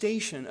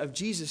gestation of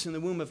Jesus in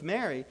the womb of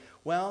Mary,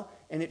 well,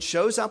 and it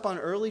shows up on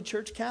early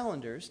church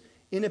calendars,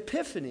 in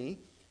Epiphany,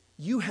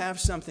 you have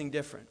something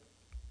different.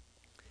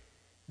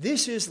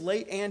 This is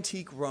late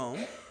antique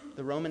Rome,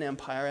 the Roman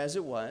Empire as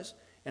it was,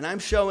 and I'm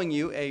showing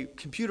you a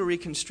computer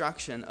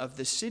reconstruction of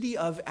the city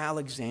of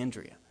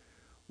Alexandria,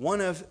 one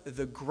of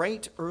the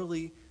great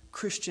early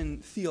Christian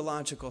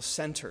theological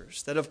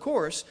centers that, of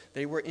course,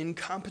 they were in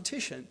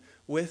competition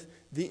with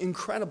the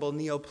incredible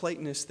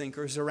Neoplatonist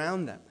thinkers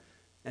around them.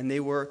 And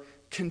they were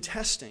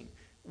contesting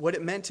what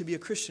it meant to be a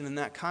Christian in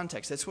that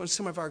context. That's where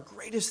some of our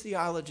greatest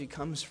theology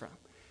comes from.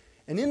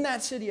 And in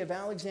that city of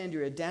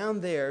Alexandria,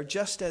 down there,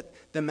 just at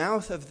the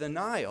mouth of the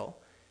Nile,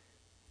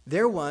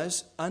 there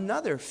was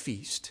another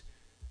feast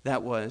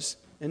that was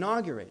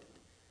inaugurated.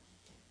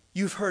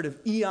 You've heard of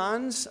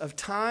eons of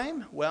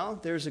time? Well,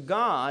 there's a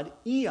god,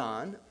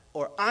 Eon,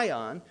 or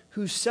Ion,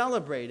 who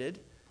celebrated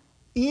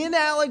in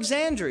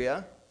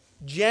Alexandria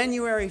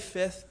January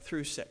 5th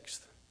through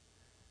 6th.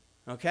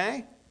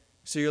 Okay?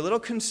 So you're a little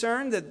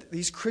concerned that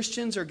these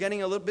Christians are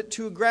getting a little bit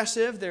too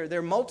aggressive.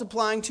 They're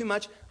multiplying too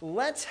much.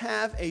 Let's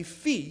have a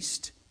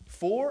feast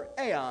for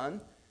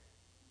Aeon.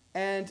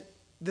 And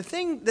the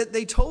thing that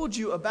they told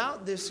you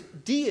about this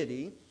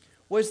deity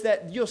was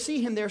that you'll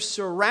see him there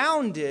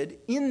surrounded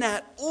in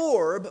that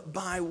orb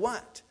by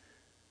what?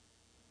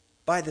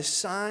 By the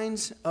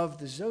signs of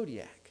the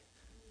zodiac.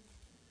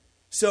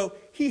 So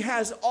he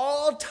has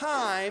all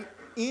time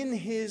in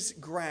his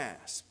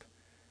grasp.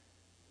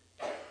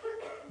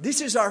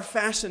 This is our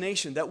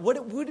fascination, that what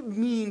it would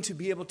mean to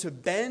be able to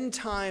bend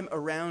time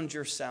around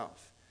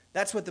yourself.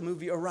 That's what the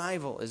movie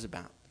Arrival is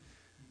about.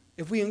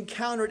 If we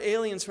encountered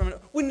aliens from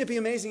it, wouldn't it be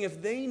amazing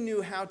if they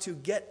knew how to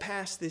get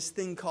past this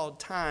thing called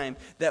time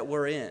that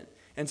we're in?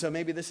 And so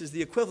maybe this is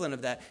the equivalent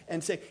of that.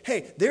 And say,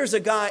 hey, there's a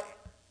guy,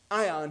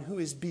 Ion, who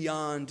is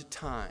beyond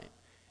time.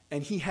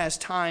 And he has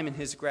time in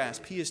his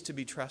grasp. He is to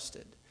be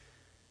trusted.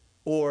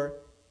 Or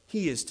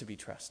he is to be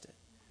trusted.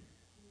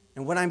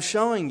 And what I'm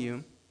showing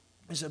you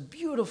is a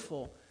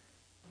beautiful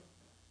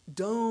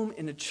dome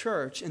in a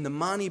church in the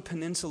Mani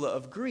Peninsula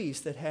of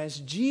Greece that has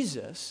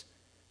Jesus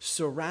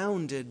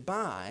surrounded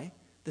by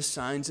the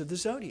signs of the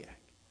zodiac.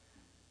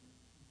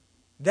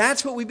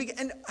 That's what we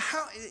begin.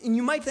 And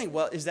you might think,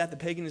 well, is that the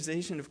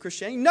paganization of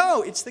Christianity?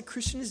 No, it's the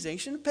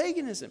Christianization of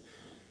paganism.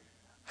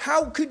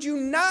 How could you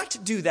not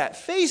do that?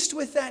 Faced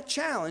with that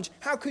challenge,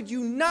 how could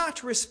you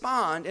not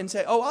respond and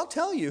say, oh, I'll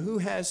tell you who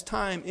has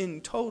time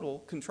in total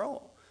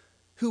control,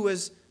 who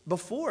was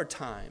before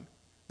time,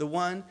 the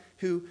one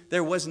who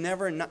there was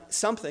never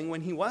something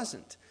when he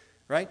wasn't,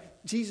 right?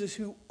 Jesus,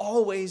 who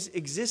always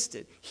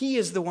existed. He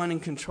is the one in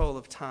control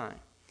of time.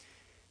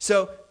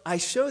 So I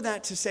show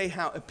that to say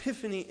how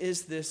Epiphany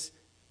is this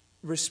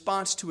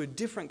response to a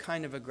different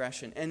kind of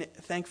aggression, and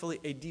thankfully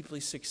a deeply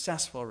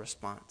successful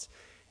response.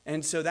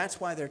 And so that's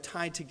why they're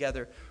tied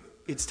together.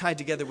 It's tied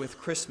together with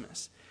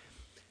Christmas.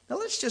 Now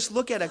let's just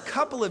look at a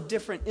couple of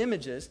different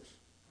images.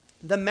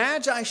 The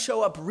Magi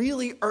show up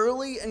really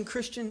early in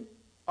Christian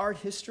art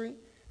history.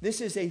 This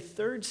is a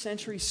 3rd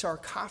century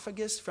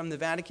sarcophagus from the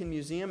Vatican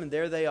Museum, and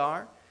there they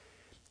are.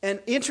 And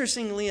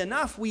interestingly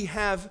enough, we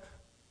have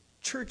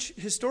church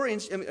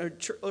historians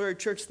or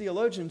church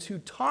theologians who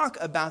talk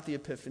about the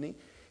Epiphany.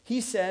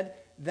 He said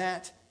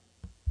that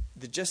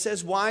it just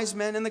says wise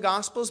men in the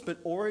Gospels, but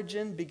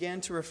Origen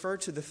began to refer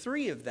to the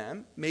 3 of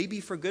them, maybe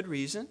for good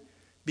reason,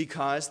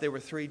 because there were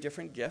 3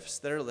 different gifts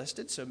that are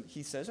listed. So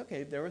he says,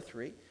 okay, there were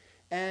 3.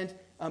 And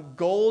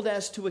gold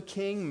as to a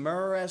king,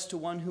 myrrh as to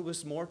one who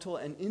was mortal,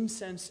 and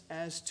incense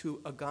as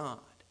to a god.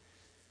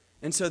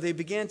 And so they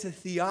began to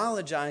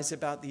theologize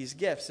about these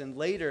gifts. And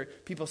later,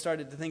 people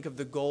started to think of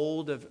the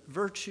gold of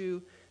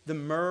virtue, the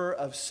myrrh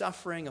of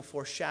suffering, a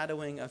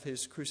foreshadowing of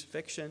his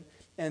crucifixion,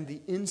 and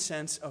the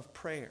incense of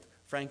prayer,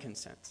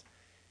 frankincense.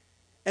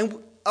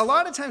 And a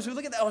lot of times we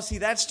look at that,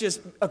 that's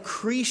just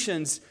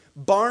accretions,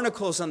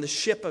 barnacles on the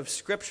ship of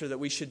Scripture that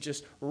we should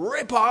just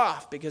rip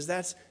off because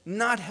that's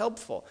not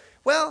helpful.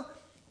 Well,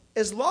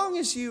 as long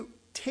as you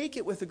take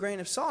it with a grain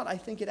of salt, I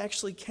think it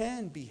actually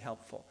can be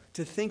helpful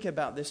to think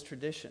about this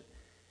tradition.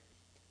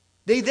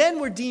 They then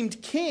were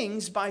deemed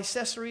kings by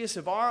Caesarius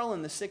of Arles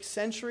in the 6th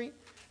century,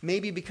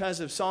 maybe because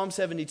of Psalm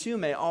 72,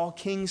 may all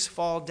kings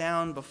fall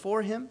down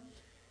before him.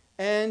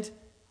 And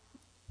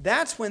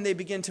that's when they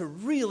begin to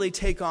really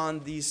take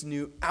on these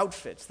new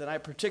outfits that I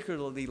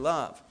particularly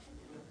love.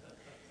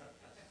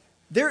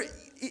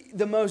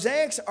 The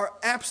mosaics are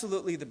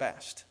absolutely the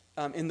best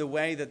in the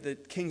way that the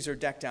kings are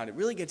decked out. It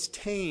really gets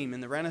tame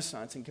in the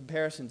Renaissance in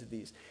comparison to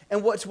these.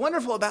 And what's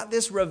wonderful about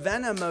this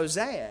Ravenna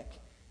mosaic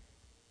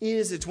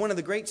is it's one of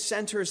the great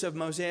centers of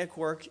mosaic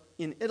work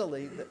in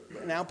Italy,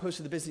 an outpost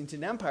of the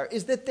Byzantine Empire,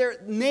 is that their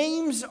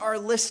names are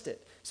listed.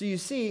 So you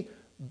see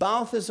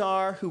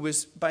Balthazar, who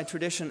was by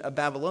tradition a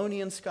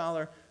Babylonian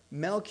scholar,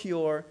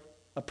 Melchior,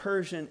 a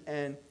Persian,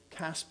 and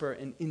Caspar,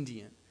 an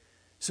Indian.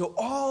 So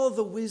all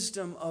the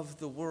wisdom of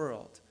the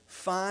world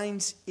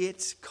finds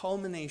its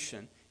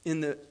culmination in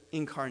the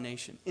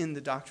incarnation, in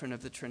the doctrine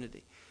of the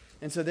Trinity.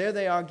 And so there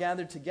they are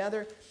gathered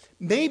together.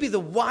 Maybe the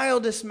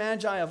wildest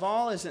magi of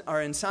all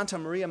are in Santa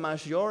Maria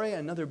Maggiore,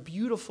 another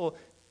beautiful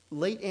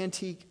late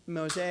antique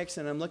mosaics,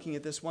 and I'm looking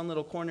at this one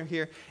little corner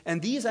here.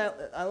 And these,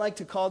 I like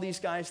to call these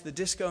guys the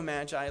disco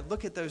magi.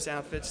 Look at those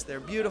outfits. They're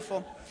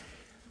beautiful.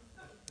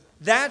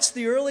 That's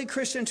the early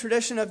Christian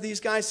tradition of these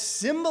guys,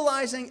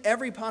 symbolizing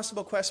every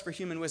possible quest for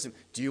human wisdom.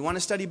 Do you want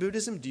to study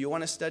Buddhism? Do you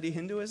want to study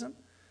Hinduism?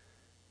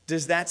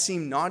 Does that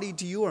seem naughty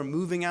to you or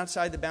moving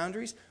outside the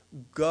boundaries?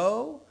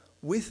 Go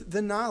with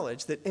the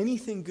knowledge that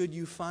anything good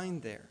you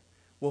find there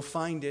will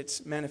find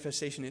its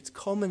manifestation, its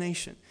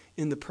culmination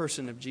in the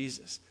person of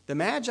Jesus. The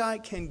Magi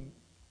can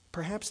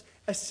perhaps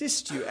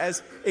assist you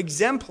as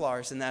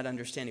exemplars in that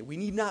understanding. We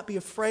need not be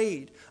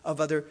afraid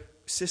of other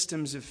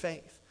systems of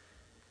faith.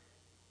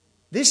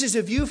 This is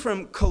a view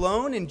from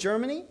Cologne in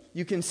Germany.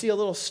 You can see a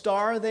little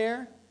star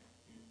there.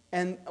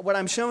 And what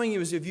I'm showing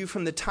you is a view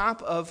from the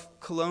top of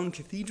Cologne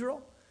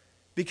Cathedral,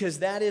 because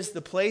that is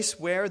the place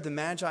where the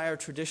Magi are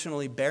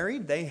traditionally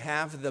buried. They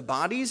have the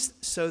bodies,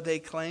 so they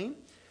claim.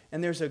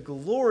 And there's a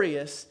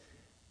glorious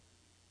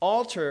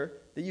altar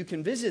that you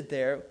can visit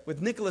there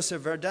with Nicholas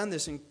of Verdun,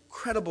 this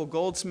incredible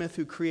goldsmith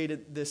who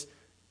created this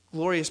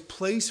glorious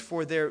place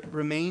for their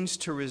remains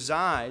to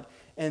reside.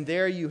 And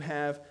there you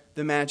have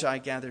the Magi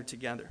gathered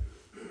together.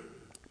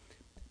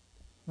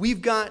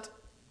 We've got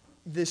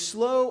the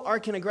slow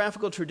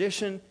iconographical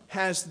tradition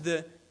has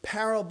the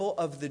parable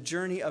of the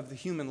journey of the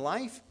human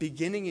life,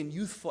 beginning in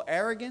youthful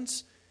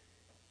arrogance.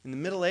 In the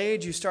Middle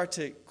Age, you start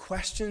to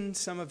question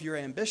some of your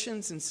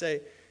ambitions and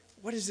say,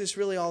 what is this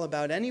really all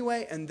about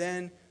anyway? And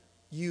then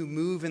you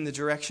move in the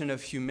direction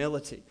of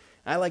humility.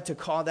 I like to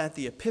call that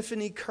the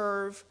epiphany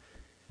curve.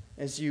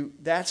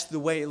 That's the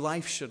way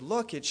life should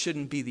look. It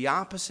shouldn't be the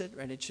opposite,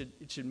 right? It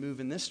should move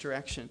in this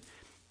direction.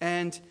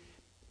 And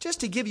just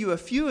to give you a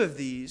few of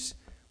these,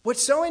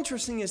 what's so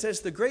interesting is as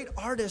the great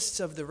artists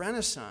of the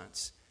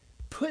Renaissance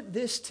put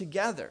this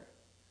together,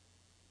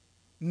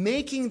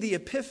 making the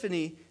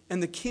Epiphany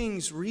and the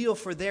kings reel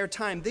for their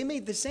time, they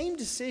made the same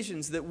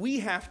decisions that we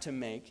have to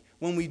make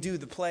when we do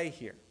the play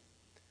here.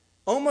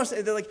 Almost,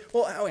 they're like,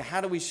 well,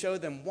 how do we show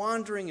them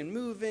wandering and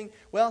moving?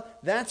 Well,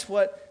 that's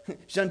what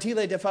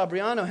Gentile de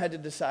Fabriano had to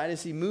decide.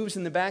 As he moves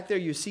in the back there,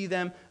 you see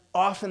them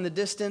off in the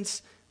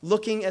distance,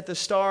 looking at the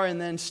star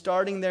and then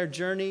starting their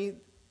journey,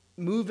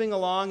 moving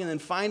along, and then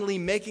finally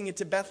making it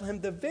to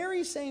Bethlehem. The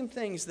very same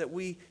things that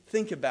we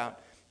think about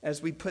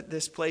as we put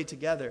this play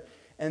together.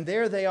 And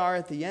there they are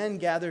at the end,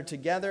 gathered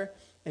together,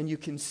 and you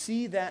can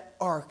see that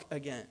arc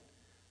again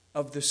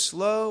of the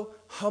slow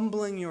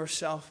humbling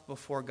yourself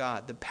before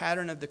God, the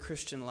pattern of the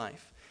Christian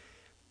life.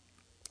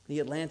 The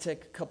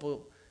Atlantic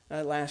couple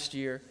last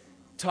year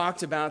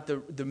talked about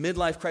the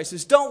midlife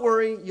crisis. Don't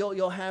worry,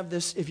 you'll have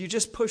this. If you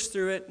just push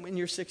through it in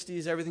your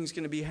 60s, everything's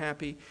going to be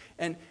happy.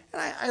 And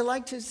I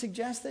like to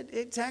suggest that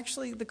it's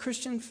actually, the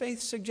Christian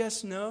faith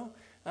suggests no.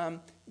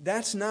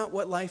 That's not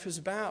what life is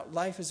about.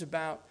 Life is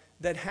about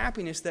that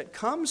happiness that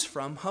comes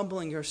from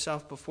humbling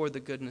yourself before the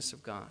goodness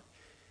of God.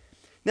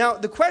 Now,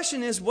 the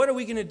question is, what are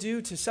we going to do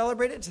to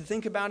celebrate it, to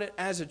think about it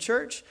as a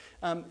church?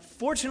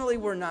 Fortunately,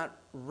 we're not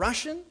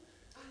Russian,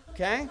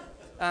 okay?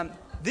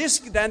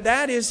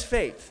 That is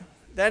faith.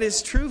 That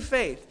is true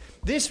faith.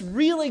 This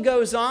really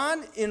goes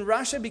on in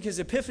Russia because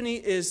Epiphany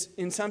is,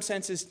 in some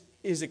senses,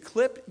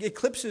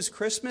 eclipses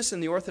Christmas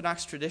in the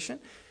Orthodox tradition.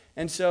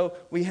 And so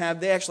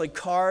they actually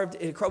carved,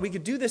 we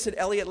could do this at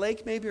Elliott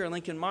Lake maybe, or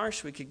Lincoln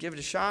Marsh. We could give it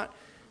a shot.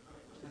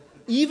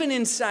 Even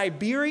in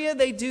Siberia,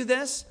 they do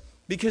this.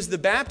 Because the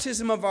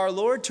baptism of our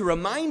Lord, to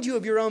remind you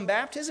of your own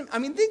baptism, I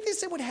mean,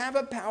 this would have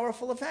a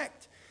powerful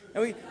effect.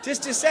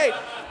 Just to say,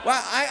 well,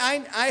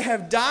 I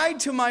have died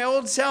to my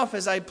old self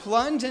as I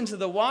plunge into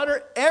the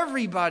water.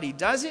 Everybody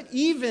does it,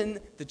 even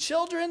the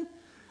children.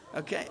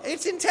 Okay,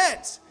 it's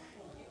intense.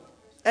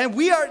 And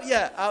we are,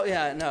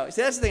 no.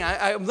 See, that's the thing.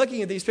 I'm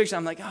looking at these pictures.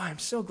 I'm like, I'm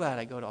so glad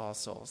I go to All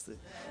Souls.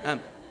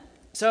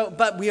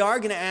 But we are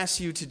going to ask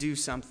you to do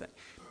something.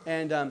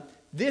 And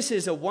this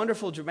is a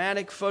wonderful,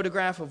 dramatic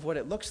photograph of what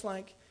it looks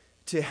like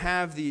to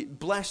have the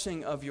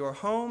blessing of your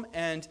home.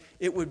 And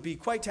it would be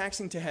quite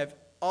taxing to have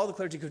all the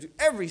clergy go to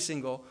every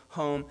single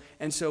home.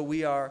 And so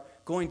we are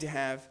going to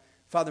have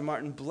Father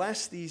Martin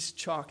bless these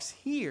chalks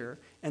here,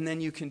 and then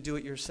you can do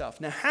it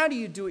yourself. Now, how do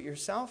you do it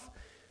yourself?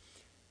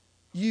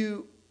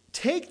 You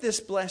take this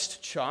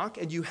blessed chalk,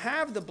 and you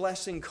have the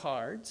blessing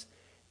cards,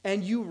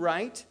 and you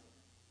write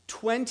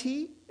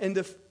 20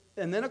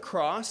 and then a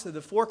cross,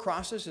 the 4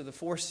 crosses are the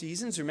 4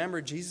 seasons.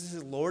 Remember, Jesus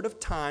is Lord of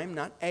time,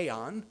 not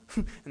aeon.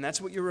 And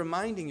that's what you're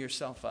reminding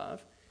yourself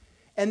of.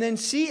 And then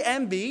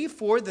CMB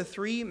for the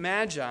 3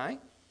 magi.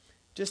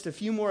 Just a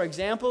few more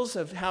examples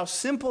of how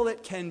simple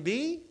it can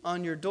be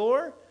on your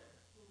door.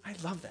 I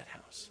love that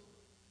house.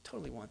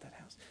 Totally want that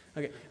house.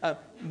 Okay,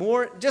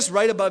 more just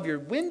right above your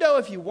window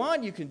if you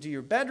want. You can do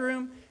your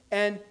bedroom.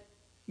 And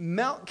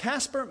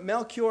Casper,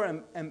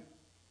 Melchior, and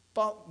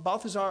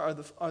Balthazar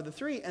are the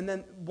 3, and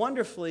then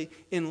wonderfully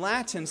in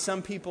Latin,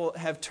 some people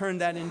have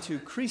turned that into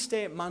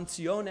Christe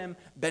mansionem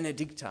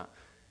benedicta.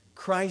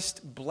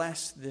 Christ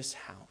bless this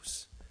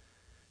house.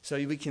 So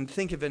we can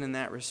think of it in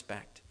that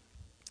respect.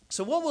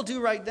 So what we'll do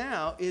right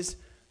now is,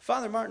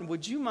 Father Martin,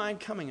 would you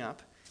mind coming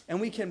up, and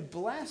we can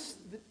bless,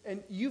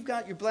 and you've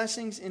got your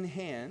blessings in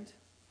hand.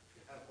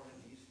 You have one of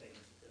these things.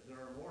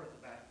 There are more at the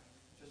back.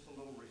 Just a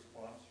little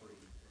responsory,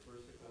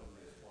 versicle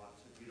and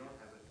response. If you don't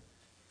have it,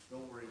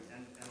 don't worry.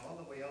 And on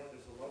the way out,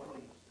 there's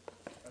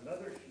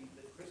another sheet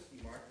that Christy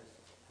Marcus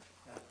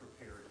has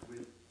prepared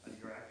with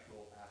your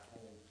actual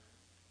at-home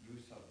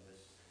use of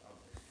this.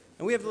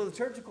 And we have the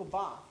liturgical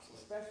box, a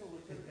special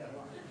liturgical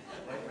box.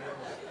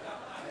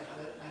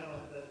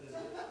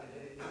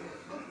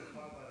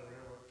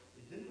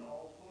 It didn't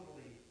all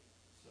totally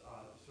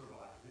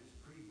survive. It's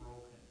pretty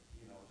broken,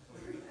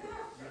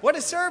 So what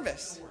a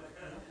service!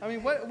 I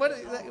mean, wow.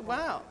 So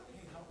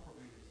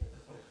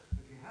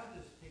if you have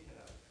this, take it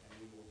out, and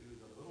we will do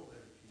the little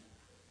liturgy.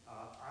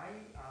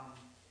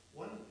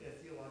 One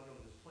theological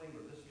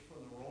disclaimer. This is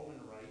from the Roman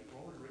Rite,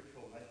 Roman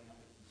Ritual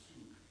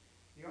 1952.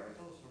 The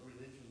articles of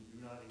religion do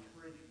not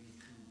encourage me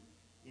to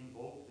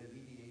invoke the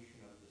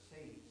mediation of the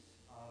saints.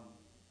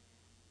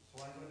 So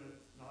I'm going to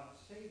not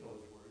say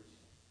those words,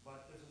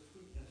 but there's a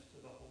sweetness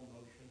to the whole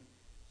notion,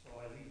 so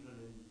I leave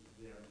them in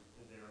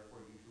there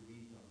for you to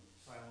read them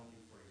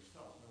silently for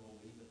yourself, and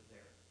we'll leave it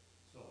there.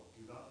 So,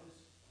 you got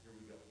this? Here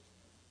we go.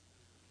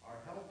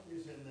 Our help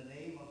is in the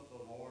name of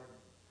the Lord,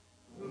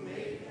 who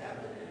made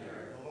heaven and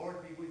earth. The Lord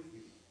be with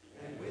you.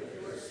 And with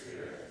your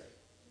spirit.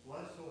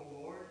 Bless, O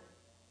Lord,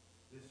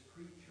 this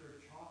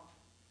creature chalk,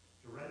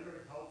 to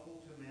render it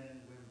helpful to men and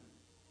women.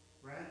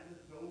 Grant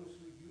that those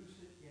who use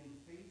it in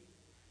faith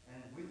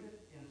and with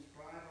it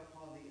inscribe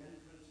upon the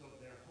entrance of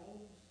their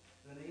homes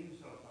the names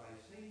of thy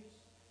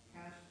saints,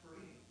 Casper,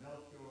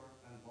 Melchior,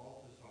 and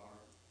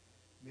Balthazar,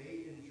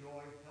 may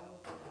enjoy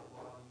health of the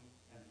body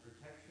and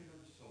protection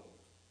of soul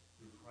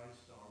through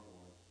Christ our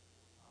Lord.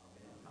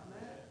 Amen.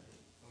 Amen.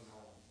 So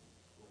now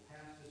we'll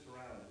pass this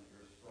around. If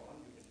you're strong,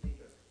 you can take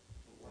it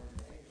to one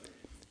day.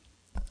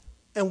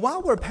 And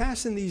while we're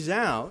passing these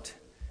out,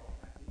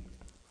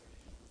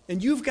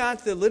 and you've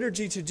got the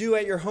liturgy to do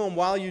at your home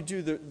while you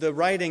do the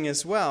writing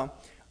as well.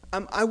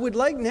 I would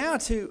like now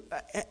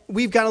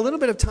we've got a little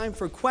bit of time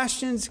for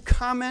questions,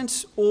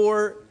 comments,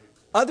 or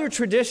other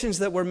traditions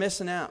that we're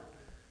missing out,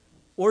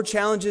 or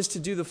challenges to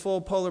do the full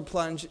polar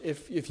plunge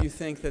if you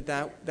think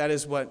that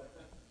is what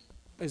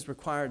is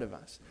required of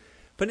us.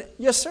 But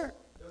yes, sir.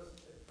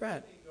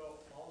 Brad.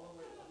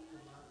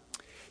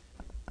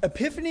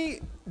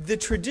 Epiphany, the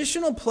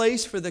traditional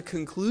place for the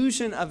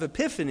conclusion of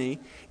Epiphany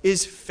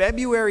is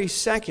February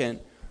 2nd,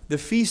 the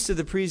Feast of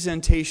the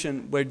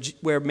Presentation,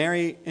 where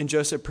Mary and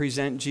Joseph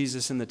present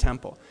Jesus in the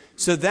temple.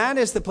 So that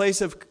is the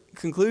place of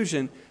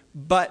conclusion.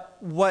 But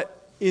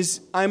what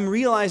I'm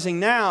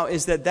realizing now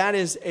is that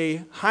is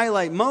a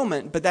highlight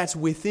moment, but that's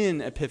within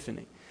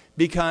Epiphany.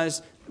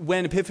 Because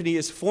when Epiphany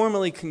is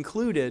formally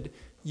concluded,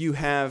 you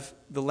have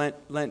the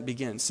Lent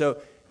begins.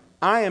 So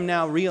I am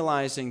now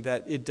realizing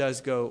that it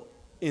does go,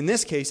 in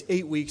this case,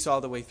 8 weeks all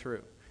the way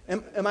through.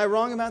 Am I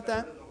wrong about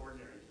that?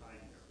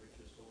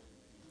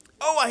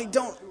 Oh, I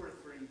don't. 2 or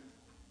 3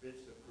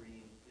 bits of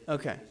green.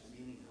 Okay. Is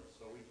meaningless,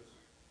 so we just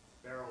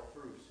barrel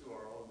through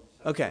our own.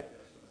 Okay.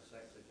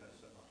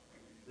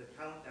 The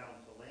countdown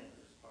to Lent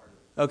is part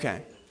of.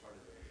 Okay.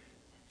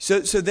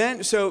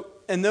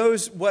 And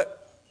those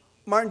what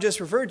Martin just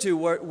referred to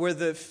were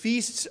the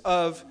feasts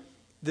of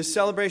the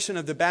celebration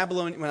of the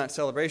Babylonian, well, not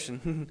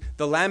celebration,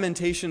 the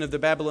lamentation of the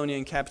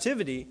Babylonian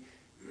captivity.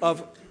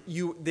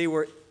 They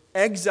were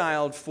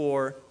exiled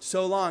for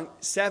so long,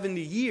 70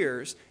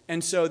 years,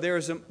 and so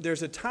there's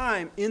a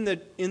time in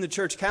the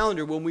church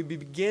calendar when we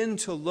begin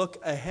to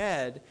look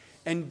ahead,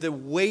 and the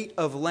weight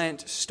of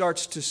Lent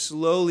starts to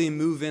slowly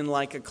move in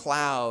like a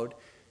cloud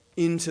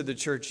into the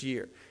church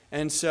year.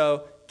 And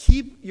so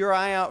keep your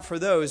eye out for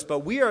those,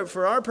 but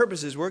for our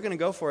purposes, we're going to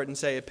go for it and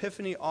say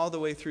Epiphany all the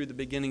way through the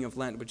beginning of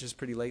Lent, which is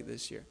pretty late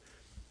this year.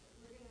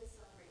 We're going to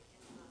celebrate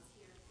Candlemas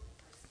here for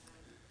the first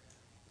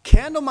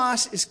time.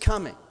 Candlemas is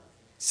coming.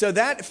 So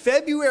that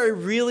February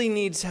really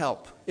needs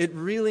help. It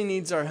really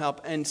needs our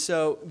help. And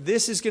so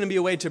this is going to be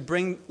a way to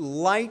bring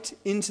light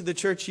into the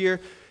church year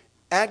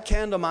at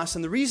Candlemas.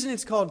 And the reason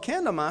it's called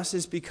Candlemas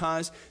is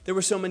because there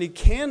were so many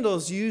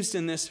candles used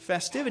in this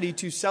festivity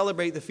to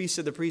celebrate the Feast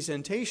of the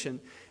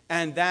Presentation.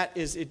 And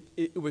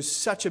it was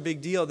such a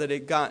big deal that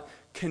it got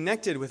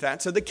connected with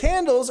that. So the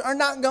candles are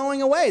not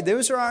going away.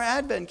 Those are our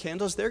Advent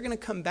candles. They're going to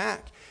come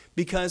back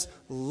because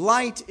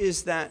light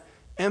is that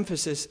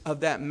emphasis of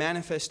that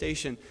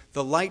manifestation,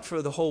 the light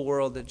for the whole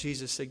world that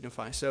Jesus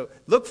signifies. So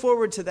look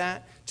forward to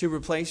that to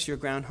replace your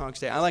Groundhog's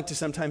Day. I like to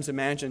sometimes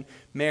imagine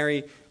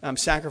Mary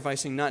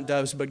sacrificing not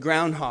doves but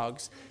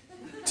groundhogs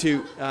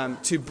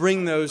to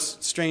bring those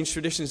strange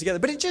traditions together.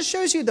 But it just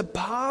shows you the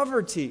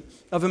poverty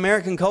of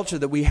American culture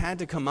that we had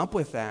to come up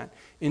with that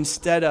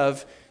instead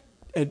of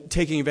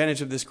taking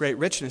advantage of this great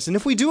richness. And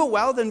if we do it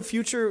well, then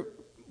future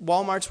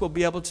Walmarts will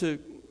be able to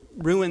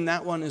ruin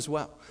that one as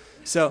well.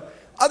 So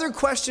other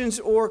questions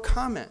or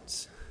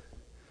comments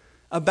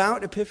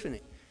about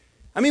Epiphany?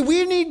 I mean,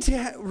 we need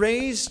to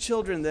raise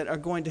children that are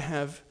going to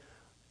have,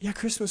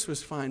 Christmas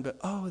was fine, but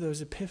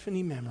those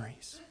Epiphany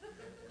memories,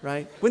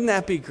 right? Wouldn't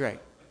that be great?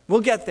 We'll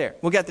get there.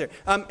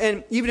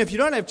 And even if you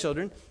don't have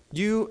children,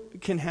 you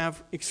can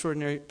have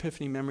extraordinary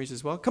Epiphany memories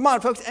as well. Come on,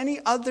 folks. Any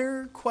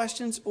other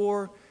questions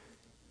or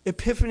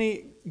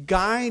Epiphany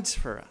guides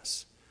for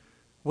us?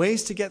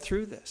 Ways to get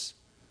through this?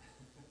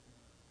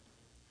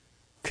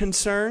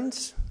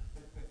 Concerns?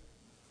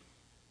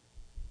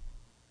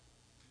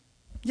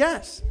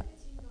 Yes.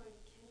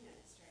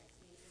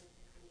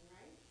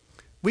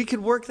 We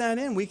could work that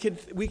in. We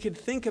could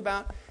think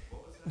about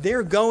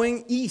they're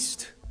going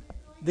east.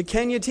 The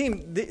Kenya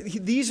team.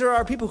 These are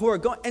our people who are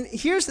going. And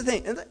here's the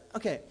thing.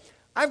 Okay,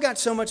 I've got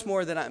so much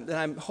more that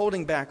I'm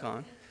holding back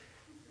on.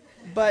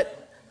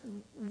 But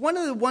one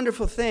of the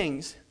wonderful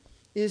things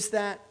is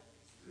that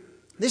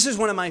this is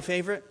one of my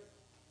favorite.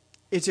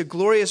 It's a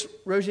glorious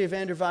Rogier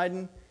van der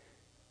Weyden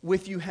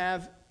with you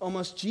have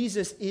almost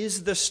Jesus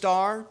is the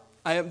star.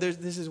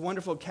 This is a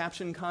wonderful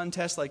caption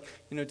contest.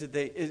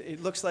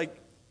 It looks like,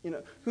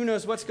 who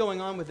knows what's going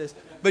on with this.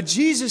 But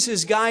Jesus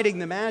is guiding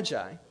the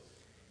Magi.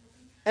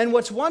 And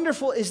what's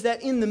wonderful is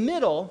that in the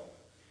middle,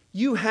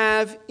 you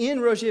have,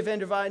 in Rogier van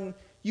der Weyden,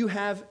 you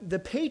have the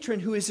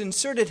patron who has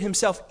inserted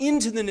himself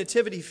into the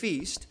nativity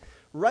feast.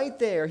 Right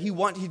there, he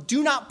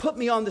do not put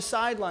me on the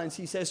sidelines,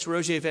 he says to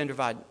Rogier van der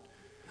Weyden.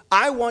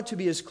 I want to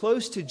be as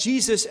close to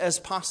Jesus as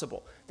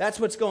possible. That's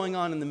what's going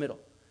on in the middle.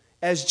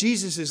 As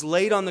Jesus is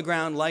laid on the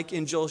ground, like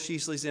in Joel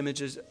Sheasley's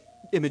image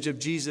of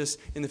Jesus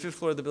in the 5th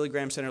floor of the Billy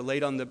Graham Center,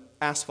 laid on the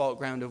asphalt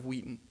ground of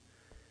Wheaton.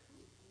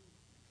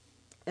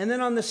 And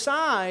then on the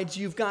sides,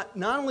 you've got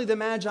not only the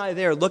Magi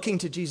there looking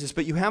to Jesus,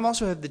 but you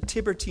also have the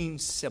Tiburtine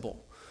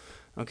Sibyl.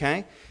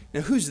 Okay?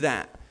 Now, who's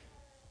that?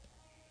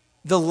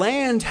 The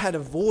land had a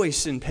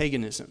voice in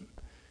paganism.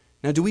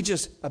 Now, do we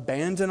just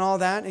abandon all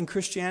that in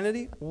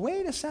Christianity?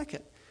 Wait a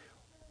second.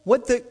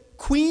 What the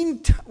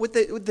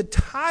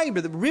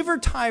Tiber, the river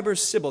Tiber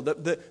Sibyl,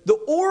 the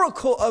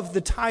oracle of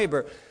the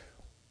Tiber,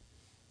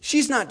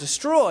 she's not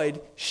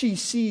destroyed. She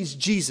sees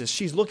Jesus.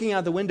 She's looking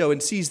out the window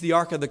and sees the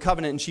Ark of the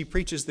Covenant, and she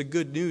preaches the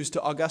good news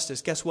to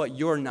Augustus. Guess what?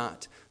 You're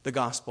not the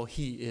gospel.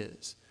 He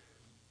is.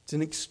 It's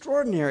an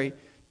extraordinary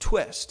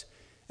twist.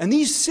 And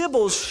these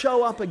Sibyls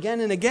show up again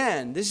and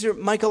again. These are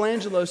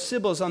Michelangelo's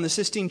Sibyls on the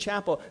Sistine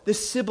Chapel. The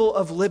Sibyl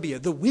of Libya,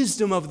 the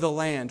wisdom of the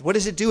land. What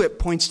does it do? It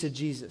points to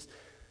Jesus.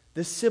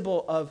 The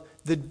Sibyl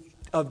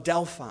of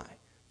Delphi,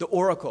 the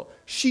oracle.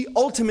 She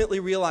ultimately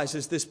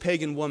realizes, this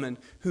pagan woman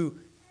who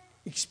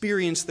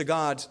experienced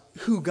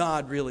who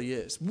God really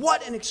is.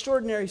 What an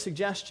extraordinary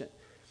suggestion.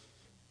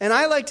 And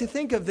I like to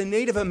think of the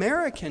Native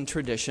American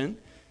tradition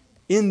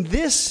in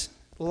this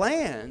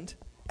land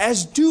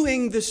as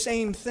doing the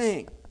same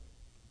thing.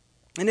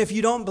 And if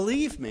you don't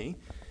believe me,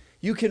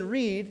 you can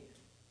read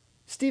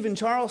Stephen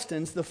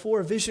Charleston's The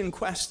 4 Vision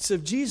Quests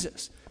of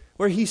Jesus,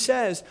 where he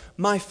says,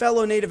 my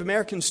fellow Native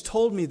Americans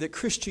told me that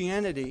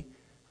Christianity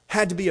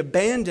had to be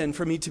abandoned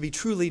for me to be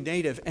truly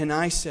native. And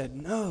I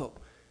said, no,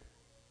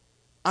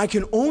 I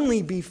can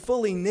only be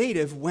fully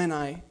native when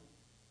I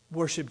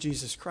worship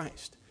Jesus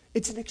Christ.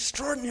 It's an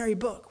extraordinary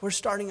book. We're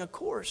starting a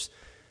course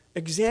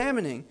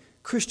examining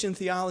Christian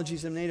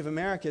theologies of Native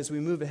America as we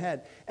move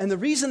ahead. And the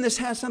reason this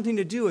has something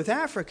to do with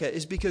Africa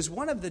is because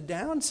one of the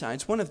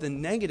downsides, one of the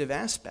negative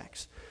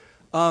aspects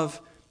of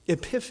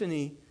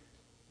Epiphany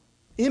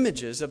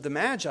images of the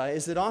Magi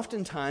is that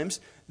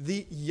oftentimes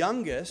the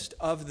youngest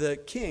of the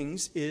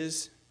kings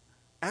is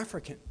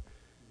African.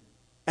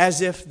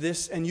 As if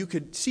this, and you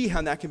could see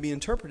how that can be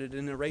interpreted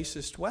in a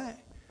racist way.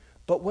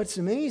 But what's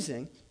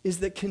amazing is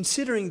that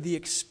considering the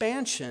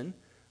expansion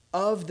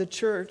of the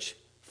church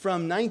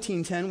from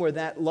 1910, where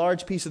that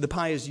large piece of the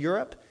pie is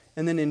Europe,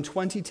 and then in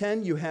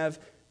 2010 you have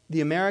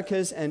the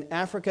Americas and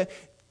Africa.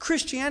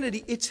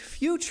 Christianity, its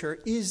future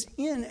is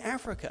in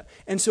Africa.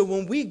 And so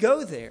when we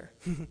go there,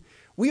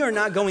 we are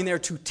not going there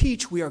to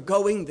teach, we are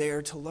going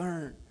there to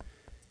learn.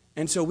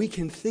 And so we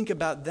can think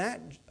about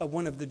that,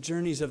 one of the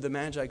journeys of the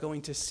Magi,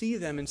 going to see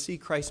them and see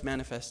Christ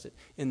manifested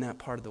in that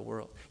part of the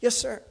world. Yes,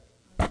 sir?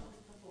 A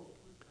couple of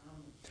quick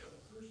comments.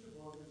 First of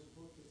all, there's a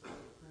book that's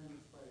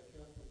printed by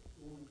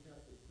a Roman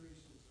Catholic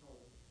priest. It's called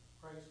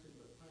Christ in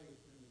the Pipe,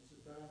 and it's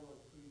a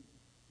dialogue between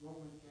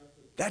Roman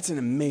Catholic. That's an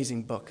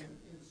amazing book.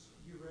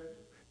 You read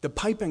it? The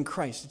Pipe and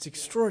Christ. It's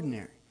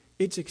extraordinary.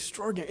 It's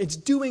extraordinary. It's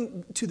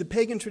doing to the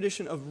pagan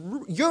tradition of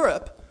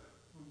Europe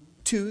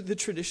to the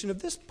tradition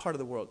of this part of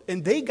the world.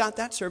 And they got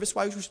that service.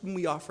 Why should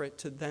we offer it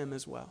to them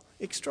as well?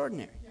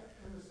 Extraordinary. Yeah,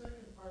 and the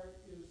second part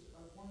is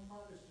one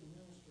Protestant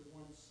minister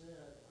once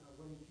said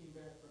when he came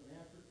back from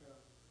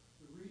Africa,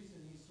 the reason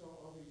he saw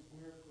all these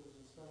miracles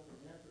and stuff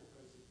in Africa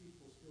is that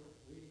people still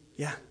waiting for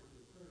Yeah. it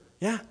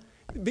to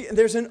occur. Yeah.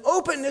 There's an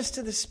openness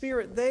to the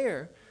Spirit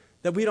there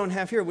that we don't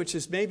have here, which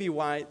is maybe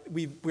why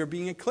we're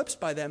being eclipsed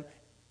by them,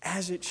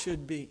 as it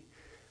should be.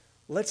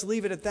 Let's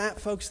leave it at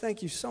that, folks.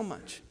 Thank you so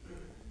much.